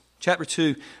Exodus. Chapter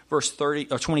 2, verse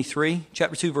 23.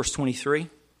 Chapter 2, verse 23.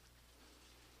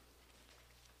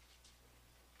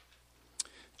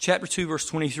 Chapter 2, verse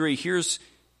 23.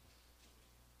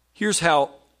 Here's how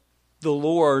the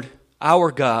Lord,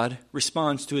 our God,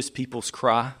 responds to his people's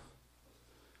cry.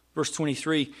 Verse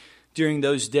 23, during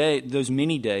those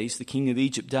many days, the king of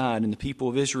Egypt died, and the people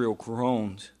of Israel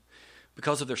groaned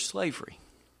because of their slavery.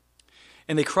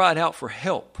 And they cried out for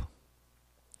help.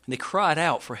 And they cried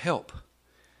out for help.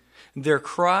 Their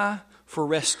cry for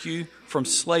rescue from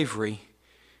slavery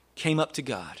came up to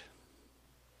God.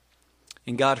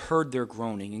 And God heard their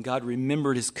groaning, and God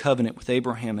remembered his covenant with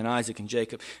Abraham and Isaac and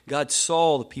Jacob. God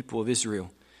saw the people of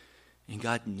Israel, and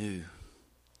God knew.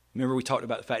 Remember, we talked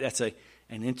about the fact that's an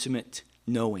intimate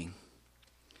knowing.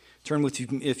 Turn with you,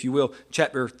 if you will,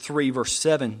 chapter 3, verse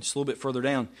 7, just a little bit further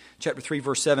down. Chapter 3,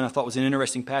 verse 7, I thought was an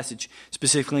interesting passage,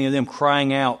 specifically of them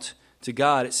crying out to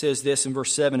God. It says this in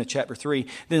verse 7 of chapter 3,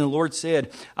 then the Lord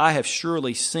said, I have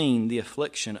surely seen the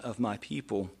affliction of my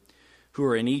people who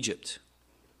are in Egypt,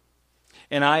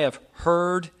 and I have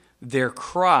heard their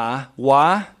cry.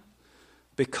 Why?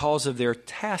 Because of their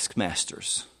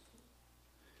taskmasters,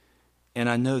 and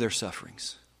I know their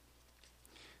sufferings.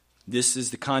 This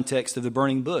is the context of the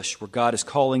burning bush, where God is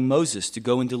calling Moses to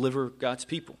go and deliver God's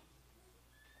people.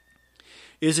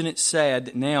 Isn't it sad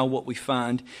that now what we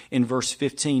find in verse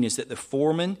 15 is that the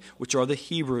foremen, which are the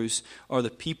Hebrews, are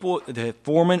the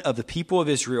foremen of the people of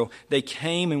Israel. They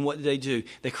came, and what did they do?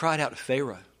 They cried out to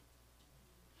Pharaoh.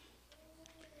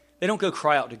 They don't go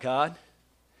cry out to God.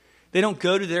 They don't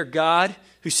go to their God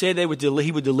who said he would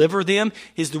deliver them.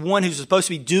 He's the one who's supposed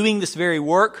to be doing this very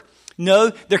work.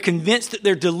 No, they're convinced that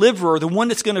their deliverer, the one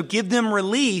that's going to give them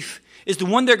relief, is the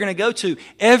one they're going to go to.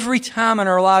 Every time in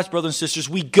our lives, brothers and sisters,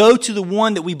 we go to the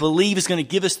one that we believe is going to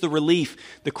give us the relief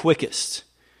the quickest.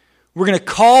 We're going to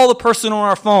call the person on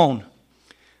our phone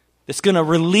that's going to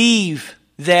relieve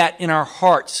that in our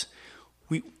hearts.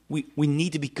 We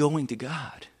need to be going to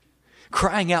God,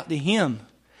 crying out to him,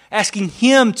 asking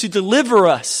him to deliver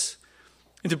us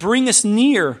and to bring us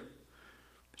near.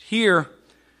 Here,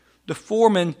 the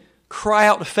foreman cry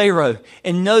out to Pharaoh,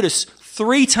 and notice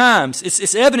 3 times.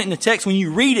 It's evident in the text. When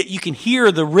you read it, you can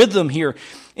hear the rhythm here.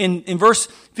 In verse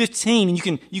 15, and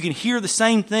you can hear the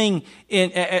same thing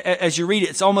as you read it.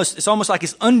 It's almost like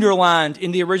it's underlined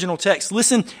in the original text.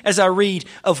 Listen as I read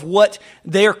of what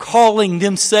they're calling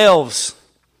themselves.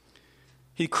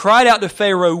 He cried out to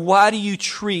Pharaoh, why do you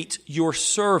treat your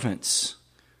servants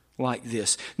like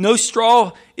this? No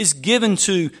straw is given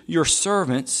to your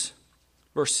servants.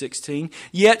 Verse 16,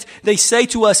 yet they say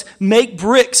to us, make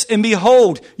bricks, and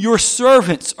behold, your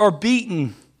servants are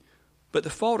beaten. But the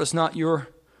fault is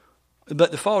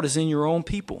in your own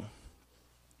people.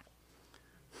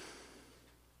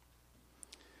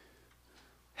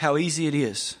 How easy it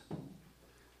is,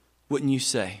 wouldn't you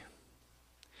say?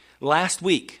 Last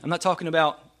week, I'm not talking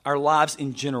about our lives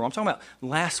in general. I'm talking about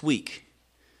last week,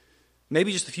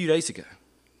 maybe just a few days ago.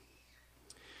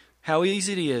 How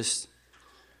easy it is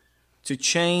to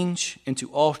change and to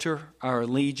alter our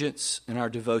allegiance and our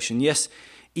devotion. Yes,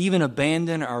 even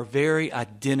abandon our very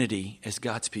identity as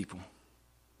God's people.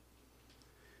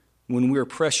 When we are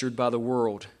pressured by the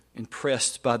world and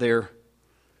pressed by their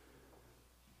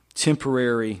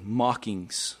temporary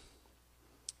mockings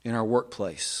in our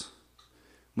workplace,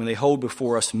 when they hold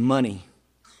before us money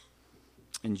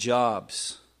and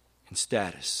jobs and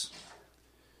status,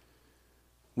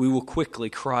 we will quickly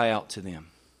cry out to them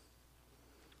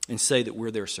and say that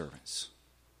we're their servants.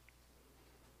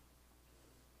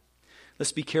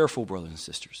 Let's be careful, brothers and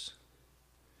sisters.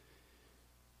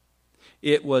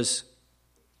 It was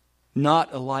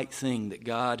not a light thing that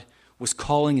God was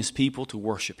calling his people to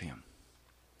worship him,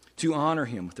 to honor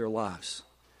him with their lives.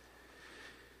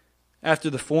 After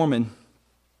the foreman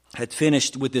had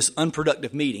finished with this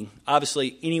unproductive meeting,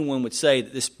 obviously anyone would say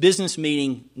that this business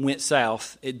meeting went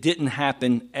south. It didn't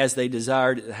happen as they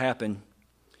desired it to happen.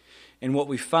 And what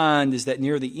we find is that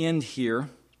near the end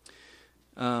here,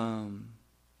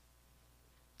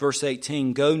 verse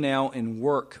 18, "Go now and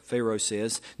work," Pharaoh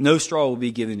says. "No straw will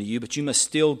be given to you, but you must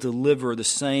still deliver the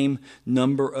same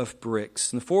number of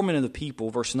bricks." And the foreman of the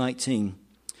people, verse 19,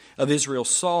 of Israel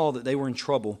saw that they were in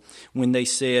trouble when they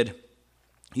said,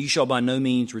 "You shall by no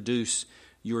means reduce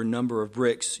your number of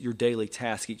bricks, your daily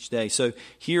task each day." So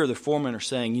here the foremen are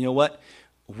saying, you know what?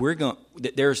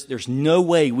 There's no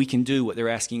way we can do what they're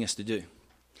asking us to do.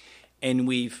 And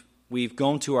we've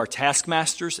gone to our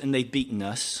taskmasters and they've beaten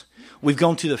us. We've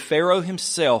gone to the Pharaoh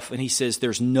himself and he says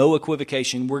there's no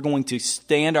equivocation. We're going to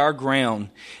stand our ground.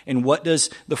 And what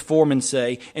does the foreman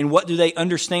say? And what do they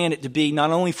understand it to be, not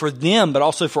only for them but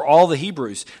also for all the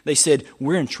Hebrews? They said,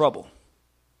 we're in trouble.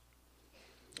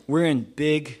 We're in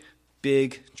big,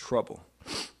 big trouble.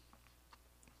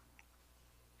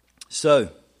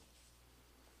 So,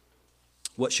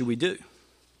 what should we do?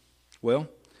 Well,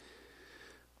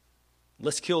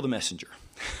 let's kill the messenger.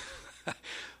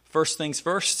 First things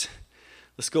first,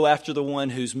 let's go after the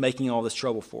one who's making all this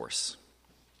trouble for us.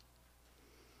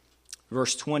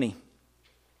 Verse 20.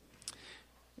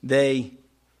 They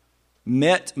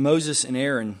met Moses and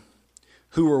Aaron,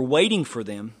 who were waiting for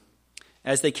them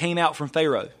as they came out from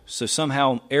Pharaoh. So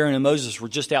somehow Aaron and Moses were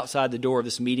just outside the door of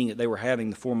this meeting that they were having,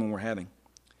 the foremen were having.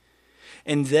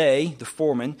 And they, the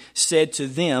foreman, said to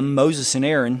them, Moses and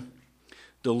Aaron,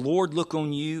 "The Lord look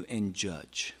on you and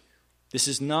judge." This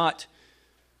is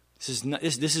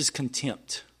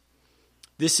contempt.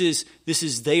 This is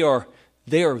they are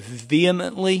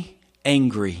vehemently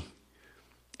angry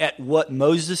at what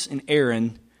Moses and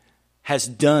Aaron has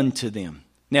done to them.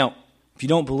 Now, if you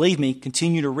don't believe me,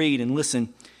 continue to read and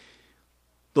listen.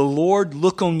 "The Lord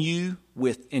look on you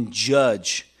and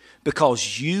judge,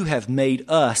 because you have made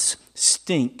us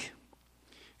stink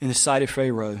in the sight of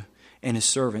Pharaoh and his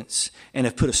servants, and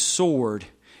have put a sword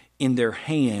in their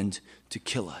hand to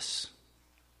kill us."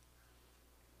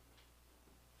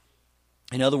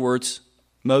 In other words,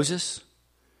 Moses,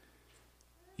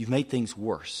 you've made things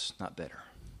worse, not better.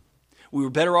 We were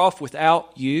better off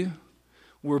without you.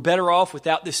 We were better off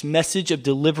without this message of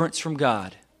deliverance from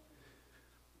God.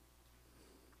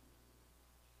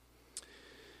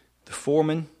 The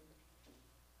foreman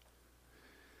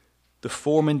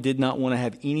did not want to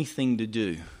have anything to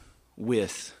do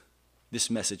with this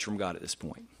message from God at this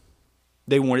point.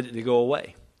 They wanted it to go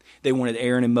away. They wanted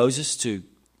Aaron and Moses to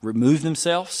remove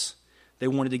themselves. They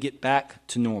wanted to get back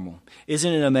to normal.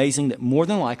 Isn't it amazing that more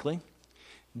than likely,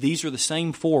 these are the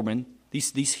same foremen,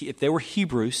 if they were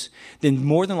Hebrews, then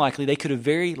more than likely they could have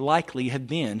very likely have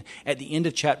been, at the end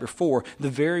of chapter 4, the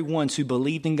very ones who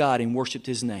believed in God and worshiped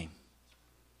his name.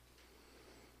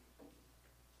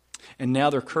 And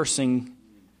now they're cursing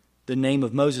the name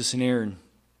of Moses and Aaron,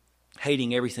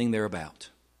 hating everything they're about.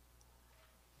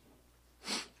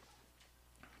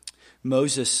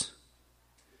 Moses,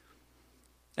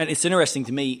 and it's interesting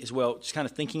to me as well, just kind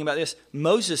of thinking about this.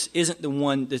 Moses isn't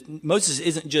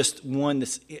just one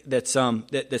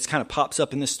that's kind of pops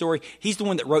up in this story. He's the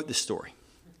one that wrote this story.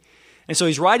 And so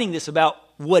he's writing this about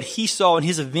what he saw in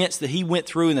his events that he went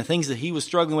through and the things that he was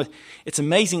struggling with. It's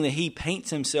amazing that he paints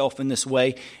himself in this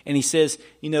way. And he says,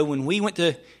 when we went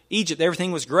to Egypt,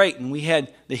 everything was great. And we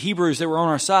had the Hebrews that were on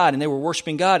our side and they were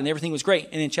worshiping God and everything was great.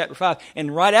 And in chapter 5,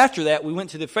 and right after that, we went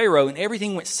to the Pharaoh and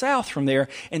everything went south from there.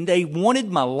 And they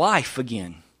wanted my life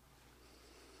again.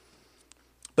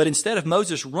 But instead of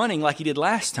Moses running like he did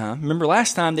last time, remember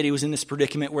last time that he was in this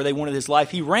predicament where they wanted his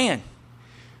life, he ran.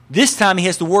 This time he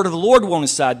has the word of the Lord on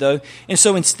his side, though. And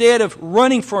so instead of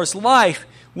running for his life,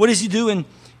 what does he do in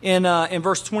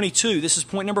verse 22? This is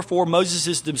point number 4,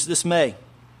 Moses' dismay.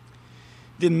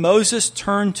 Then Moses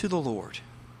turned to the Lord.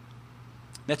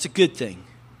 That's a good thing.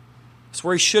 That's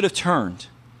where he should have turned.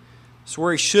 That's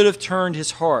where he should have turned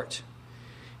his heart.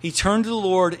 He turned to the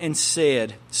Lord and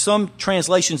said, some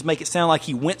translations make it sound like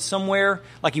he went somewhere,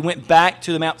 like he went back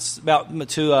to the mountain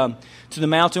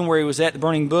where he was at the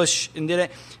burning bush and did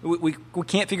it. We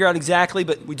can't figure out exactly,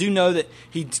 but we do know that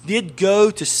he did go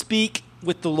to speak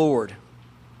with the Lord.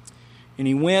 And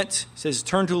he went, says,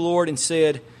 turned to the Lord and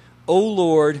said, "O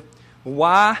Lord,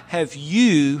 why have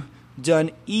you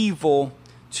done evil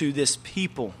to this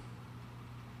people?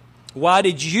 Why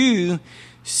did you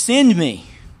send me?"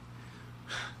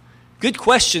 Good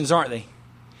questions, aren't they?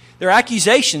 They're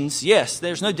accusations, yes,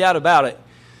 there's no doubt about it.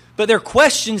 But they're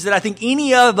questions that I think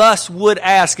any of us would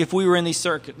ask if we were in these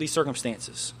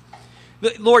circumstances.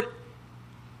 But Lord,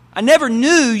 I never knew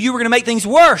you were going to make things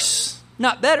worse,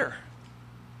 not better.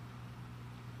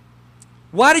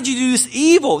 Why did you do this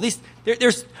evil?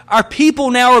 Our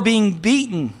people now are being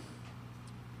beaten.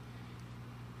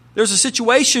 There's a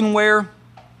situation where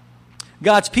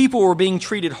God's people were being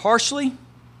treated harshly.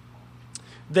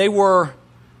 They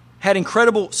had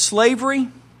incredible slavery.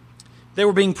 They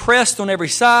were being pressed on every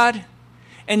side.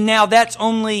 And now that's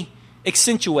only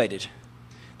accentuated.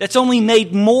 That's only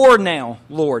made more now,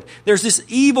 Lord. There's this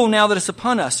evil now that is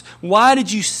upon us. Why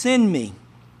did you send me?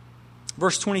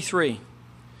 Verse 23.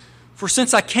 For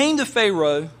since I came to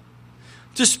Pharaoh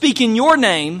to speak in your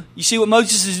name, you see what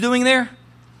Moses is doing there?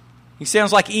 He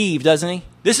sounds like Eve, doesn't he?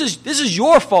 This is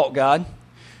your fault, God.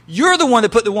 You're the one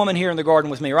that put the woman here in the garden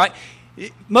with me, right?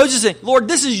 Moses said, Lord,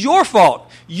 this is your fault.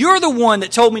 You're the one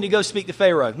that told me to go speak to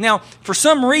Pharaoh. Now, for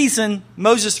some reason,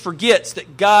 Moses forgets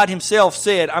that God himself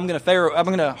said, I'm going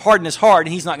to harden his heart,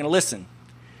 and he's not going to listen.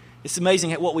 It's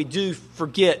amazing what we do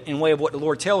forget in way of what the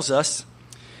Lord tells us.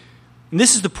 And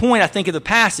this is the point, I think, of the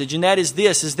passage, and that is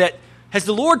this, is that has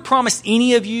the Lord promised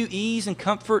any of you ease and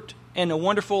comfort and a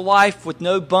wonderful life with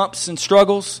no bumps and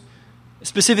struggles,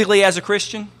 specifically as a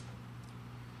Christian?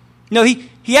 No,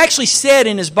 he actually said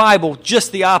in his Bible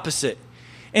just the opposite.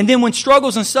 And then when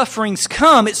struggles and sufferings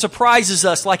come, it surprises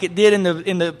us like it did in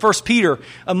the 1 Peter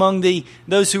among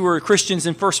those who were Christians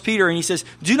in 1 Peter. And he says,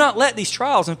 do not let these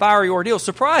trials and fiery ordeals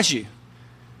surprise you.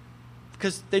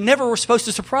 Because they never were supposed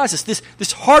to surprise us.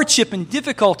 This hardship and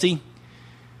difficulty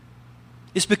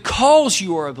is because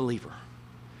you are a believer.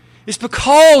 It's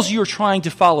because you're trying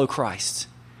to follow Christ.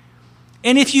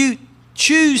 And if you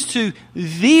choose to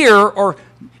veer, or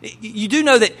you do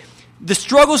know that the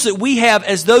struggles that we have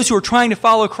as those who are trying to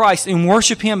follow Christ and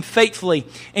worship Him faithfully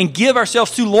and give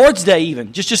ourselves to Lord's Day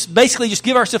even, just basically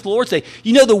give ourselves to Lord's Day.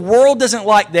 You know the world doesn't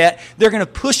like that. They're going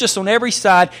to push us on every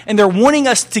side, and they're wanting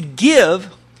us to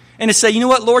give and to say, you know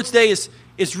what, Lord's Day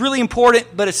is really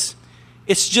important, but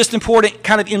it's just important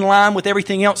kind of in line with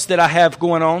everything else that I have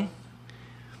going on.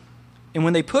 And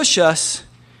when they push us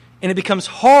and it becomes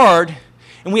hard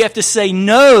and we have to say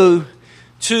no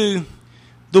to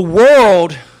the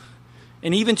world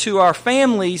and even to our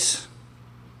families,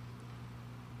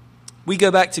 we go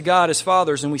back to God as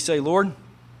fathers and we say, Lord,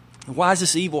 why is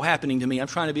this evil happening to me? I'm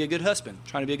trying to be a good husband. I'm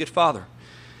trying to be a good father.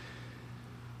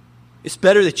 It's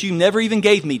better that you never even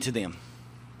gave me to them.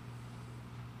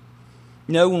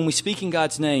 No, when we speak in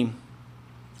God's name,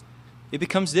 it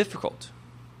becomes difficult.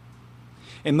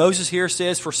 And Moses here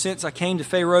says, for since I came to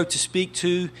Pharaoh to speak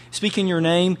in your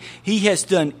name, he has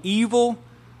done evil.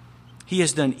 He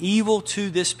has done evil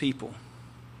to this people.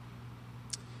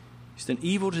 He's done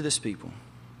evil to this people.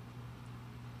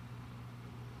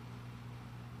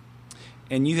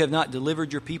 And you have not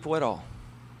delivered your people at all.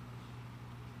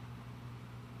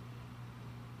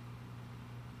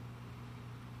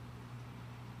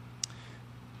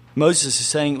 Moses is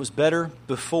saying it was better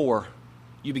before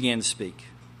you began to speak.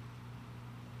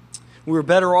 We were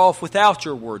better off without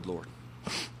your word, Lord.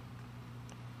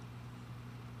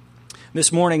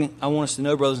 This morning, I want us to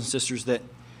know, brothers and sisters, that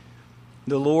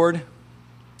the Lord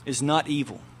is not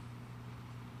evil,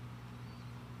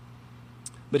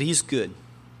 but He's good.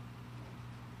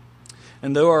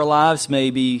 And though our lives may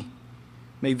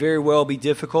very well be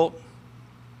difficult,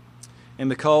 and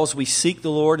because we seek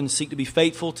the Lord and seek to be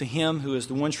faithful to Him who is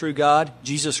the one true God,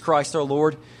 Jesus Christ our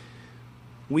Lord,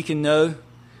 we can know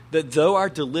that though our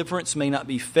deliverance may not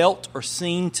be felt or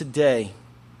seen today,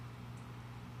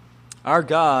 our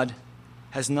God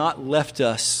has not left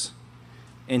us,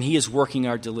 and He is working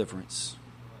our deliverance.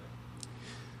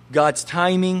 God's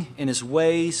timing and His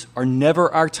ways are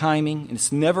never our timing, and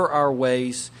it's never our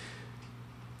ways.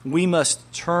 We must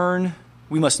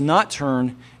not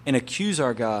turn and accuse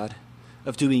our God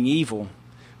of doing evil,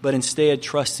 but instead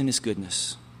trust in His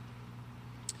goodness.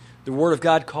 The Word of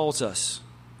God calls us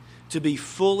to be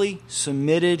fully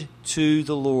submitted to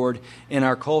the Lord in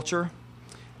our culture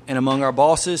and among our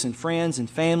bosses and friends and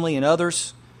family and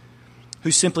others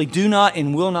who simply do not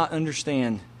and will not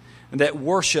understand that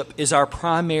worship is our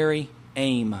primary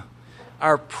aim.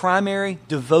 Our primary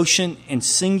devotion and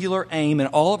singular aim in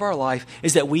all of our life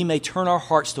is that we may turn our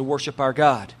hearts to worship our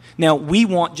God. Now, we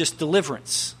want just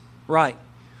deliverance, right?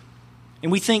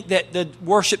 And we think that the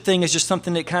worship thing is just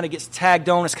something that kind of gets tagged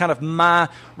on. It's kind of my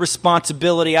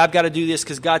responsibility. I've got to do this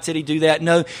because God said He'd do that.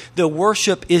 No, the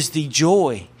worship is the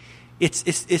joy. It's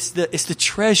the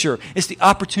treasure. It's the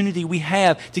opportunity we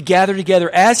have to gather together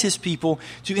as His people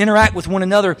to interact with one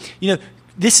another. You know,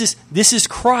 This is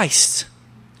Christ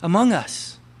among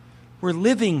us. We're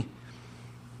living.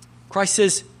 Christ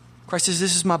says,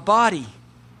 this is my body,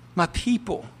 my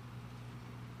people.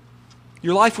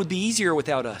 Your life would be easier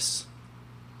without us.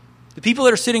 The people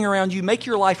that are sitting around you make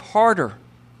your life harder.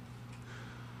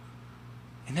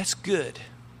 And that's good.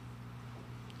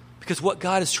 Because what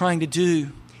God is trying to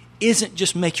do isn't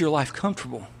just make your life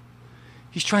comfortable.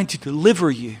 He's trying to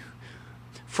deliver you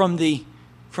from the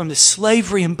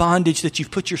slavery and bondage that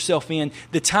you've put yourself in.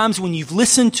 The times when you've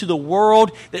listened to the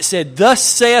world that said, "Thus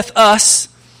saith us,"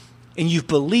 and you've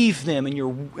believed them, and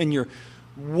you're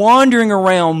wandering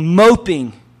around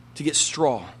moping to get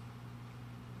straw.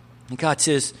 And God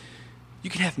says, you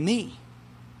can have me.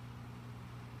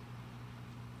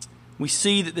 We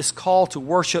see that this call to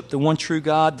worship the one true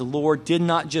God, the Lord, did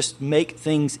not just make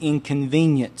things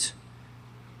inconvenient.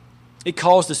 It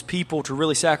caused His people to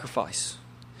really sacrifice.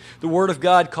 The Word of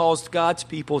God caused God's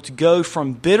people to go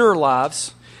from bitter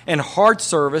lives and hard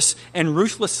service and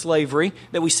ruthless slavery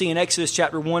that we see in Exodus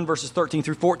chapter 1, verses 13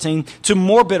 through 14, to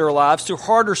more bitter lives, to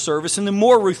harder service, and to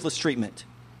more ruthless treatment.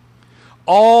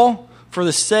 All for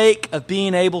the sake of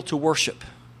being able to worship.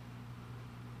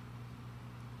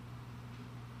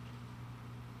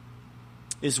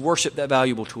 Is worship that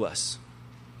valuable to us?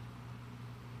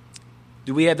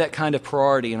 Do we have that kind of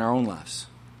priority in our own lives?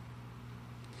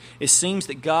 It seems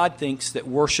that God thinks that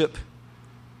worship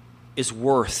is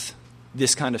worth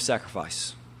this kind of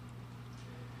sacrifice.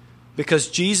 Because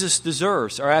Jesus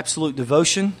deserves our absolute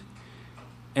devotion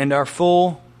and our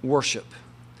full worship.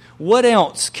 What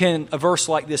else can a verse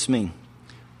like this mean?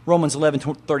 Romans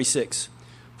 11:36.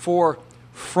 For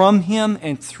from Him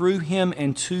and through Him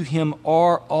and to Him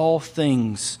are all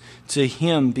things. To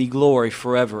Him be glory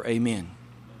forever. Amen.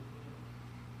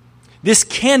 This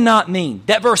cannot mean,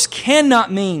 that verse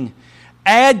cannot mean,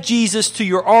 add Jesus to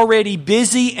your already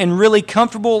busy and really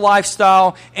comfortable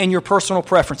lifestyle and your personal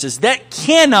preferences. That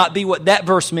cannot be what that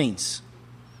verse means.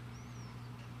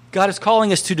 God is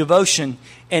calling us to devotion,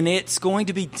 and it's going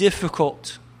to be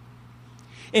difficult.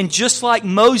 And just like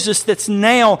Moses, that's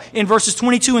now in verses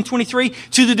 22 and 23,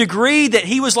 to the degree that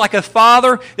he was like a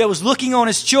father that was looking on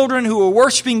his children who were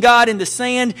worshiping God in the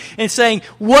sand and saying,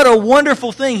 what a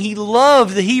wonderful thing. He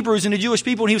loved the Hebrews and the Jewish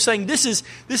people, and he was saying, this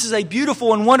is a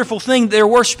beautiful and wonderful thing. They're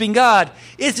worshiping God.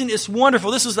 Isn't this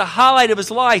wonderful? This was the highlight of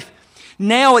his life.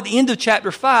 Now at the end of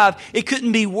chapter 5, it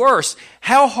couldn't be worse.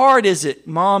 How hard is it,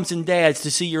 moms and dads,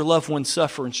 to see your loved ones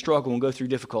suffer and struggle and go through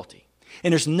difficulty?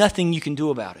 And there's nothing you can do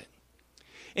about it.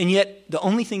 And yet, the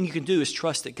only thing you can do is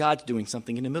trust that God's doing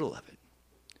something in the middle of it.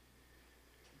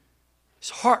 It's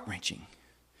heart-wrenching.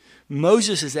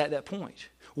 Moses is at that point.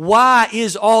 Why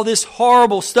is all this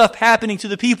horrible stuff happening to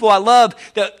the people I love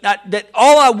that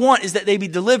all I want is that they be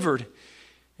delivered?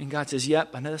 And God says, yep,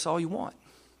 I know that's all you want.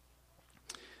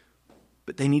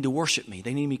 But they need to worship me.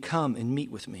 They need me to come and meet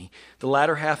with me. The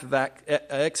latter half of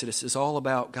Exodus is all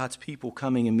about God's people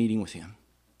coming and meeting with Him.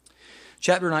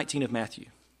 Chapter 19 of Matthew.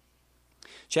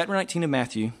 Chapter 19 of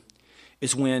Matthew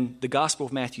is when the Gospel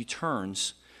of Matthew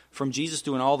turns from Jesus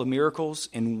doing all the miracles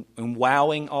and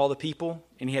wowing all the people,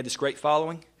 and he had this great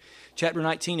following. Chapter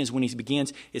 19 is when he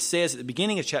begins. It says at the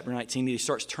beginning of chapter 19 that he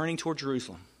starts turning toward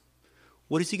Jerusalem.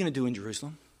 What is he going to do in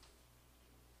Jerusalem?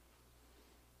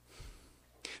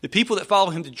 The people that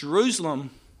follow him to Jerusalem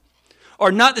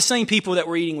are not the same people that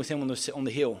were eating with him on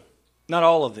the hill. Not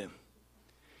all of them.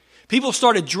 People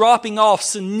started dropping off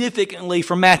significantly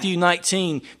from Matthew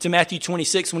 19 to Matthew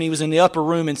 26 when he was in the upper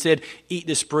room and said, eat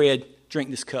this bread, drink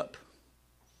this cup.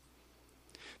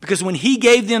 Because when he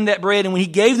gave them that bread and when he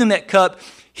gave them that cup,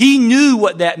 he knew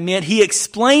what that meant. He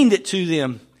explained it to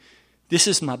them. This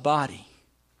is my body.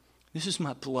 This is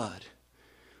my blood.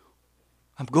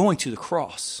 I'm going to the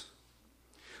cross.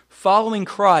 Following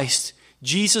Christ,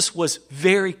 Jesus was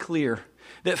very clear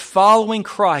that following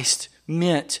Christ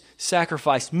meant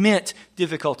sacrifice, meant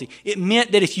difficulty. It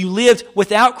meant that if you lived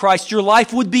without Christ, your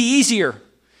life would be easier.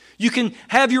 You can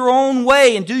have your own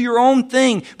way and do your own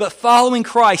thing, but following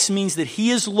Christ means that He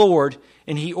is Lord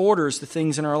and He orders the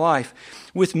things in our life.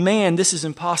 With man, this is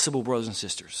impossible, brothers and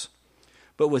sisters.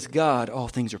 But with God, all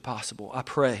things are possible. I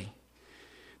pray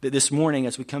that this morning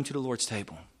as we come to the Lord's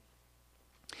table,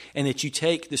 and that you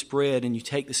take this bread and you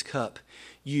take this cup,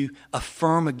 you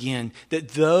affirm again that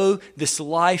though this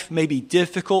life may be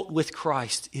difficult with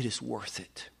Christ, it is worth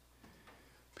it.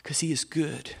 Because He is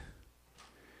good.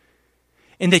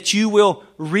 And that you will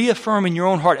reaffirm in your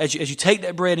own heart, as you take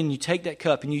that bread and you take that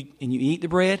cup and you eat the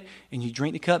bread and you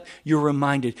drink the cup, you're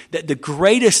reminded that the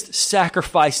greatest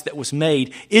sacrifice that was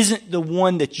made isn't the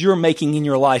one that you're making in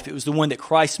your life. It was the one that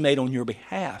Christ made on your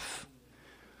behalf.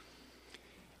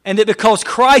 And that because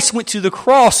Christ went to the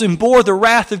cross and bore the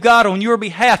wrath of God on your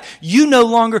behalf, you no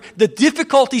longer, the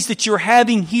difficulties that you're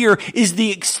having here is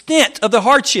the extent of the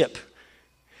hardship.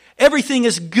 Everything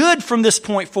is good from this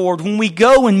point forward. When we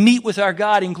go and meet with our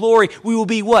God in glory, we will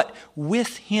be what?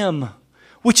 With Him.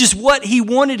 Which is what He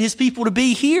wanted His people to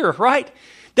be here, right?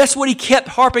 That's what He kept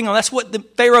harping on. That's what the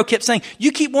Pharaoh kept saying.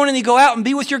 You keep wanting to go out and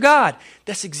be with your God.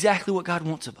 That's exactly what God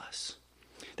wants of us.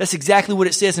 That's exactly what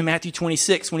it says in Matthew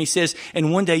 26 when He says,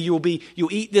 and one day you'll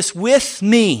eat this with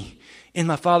me in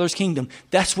my Father's kingdom.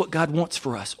 That's what God wants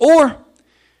for us. Or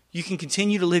you can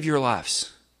continue to live your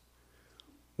lives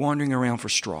wandering around for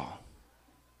straw.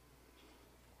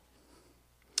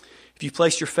 If you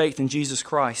place your faith in Jesus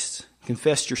Christ,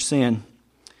 confess your sin,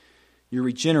 you're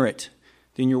regenerate,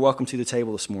 then you're welcome to the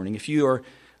table this morning. If you are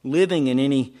living in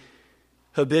any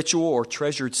habitual or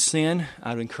treasured sin,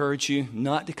 I would encourage you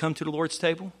not to come to the Lord's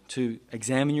table, to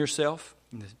examine yourself,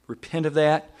 and to repent of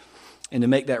that, and to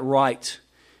make that right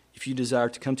if you desire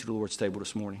to come to the Lord's table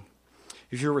this morning.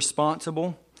 If you're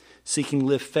responsible, seeking to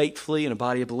live faithfully in a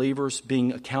body of believers,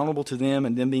 being accountable to them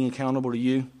and them being accountable to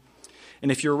you,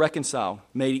 and if you're reconciled,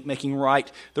 making right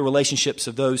the relationships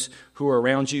of those who are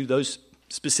around you, those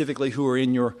specifically who are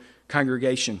in your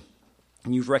congregation,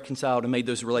 and you've reconciled and made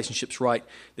those relationships right,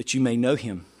 that you may know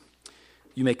Him,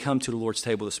 you may come to the Lord's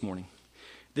table this morning.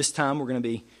 This time we're going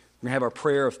to have our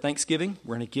prayer of thanksgiving.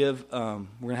 We're going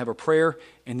to have a prayer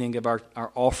and then give our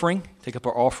offering, take up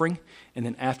our offering, and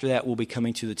then after that we'll be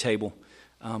coming to the table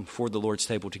for the Lord's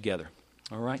table together.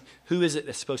 All right? Who is it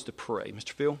that's supposed to pray?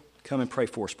 Mr. Phil, come and pray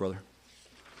for us, brother.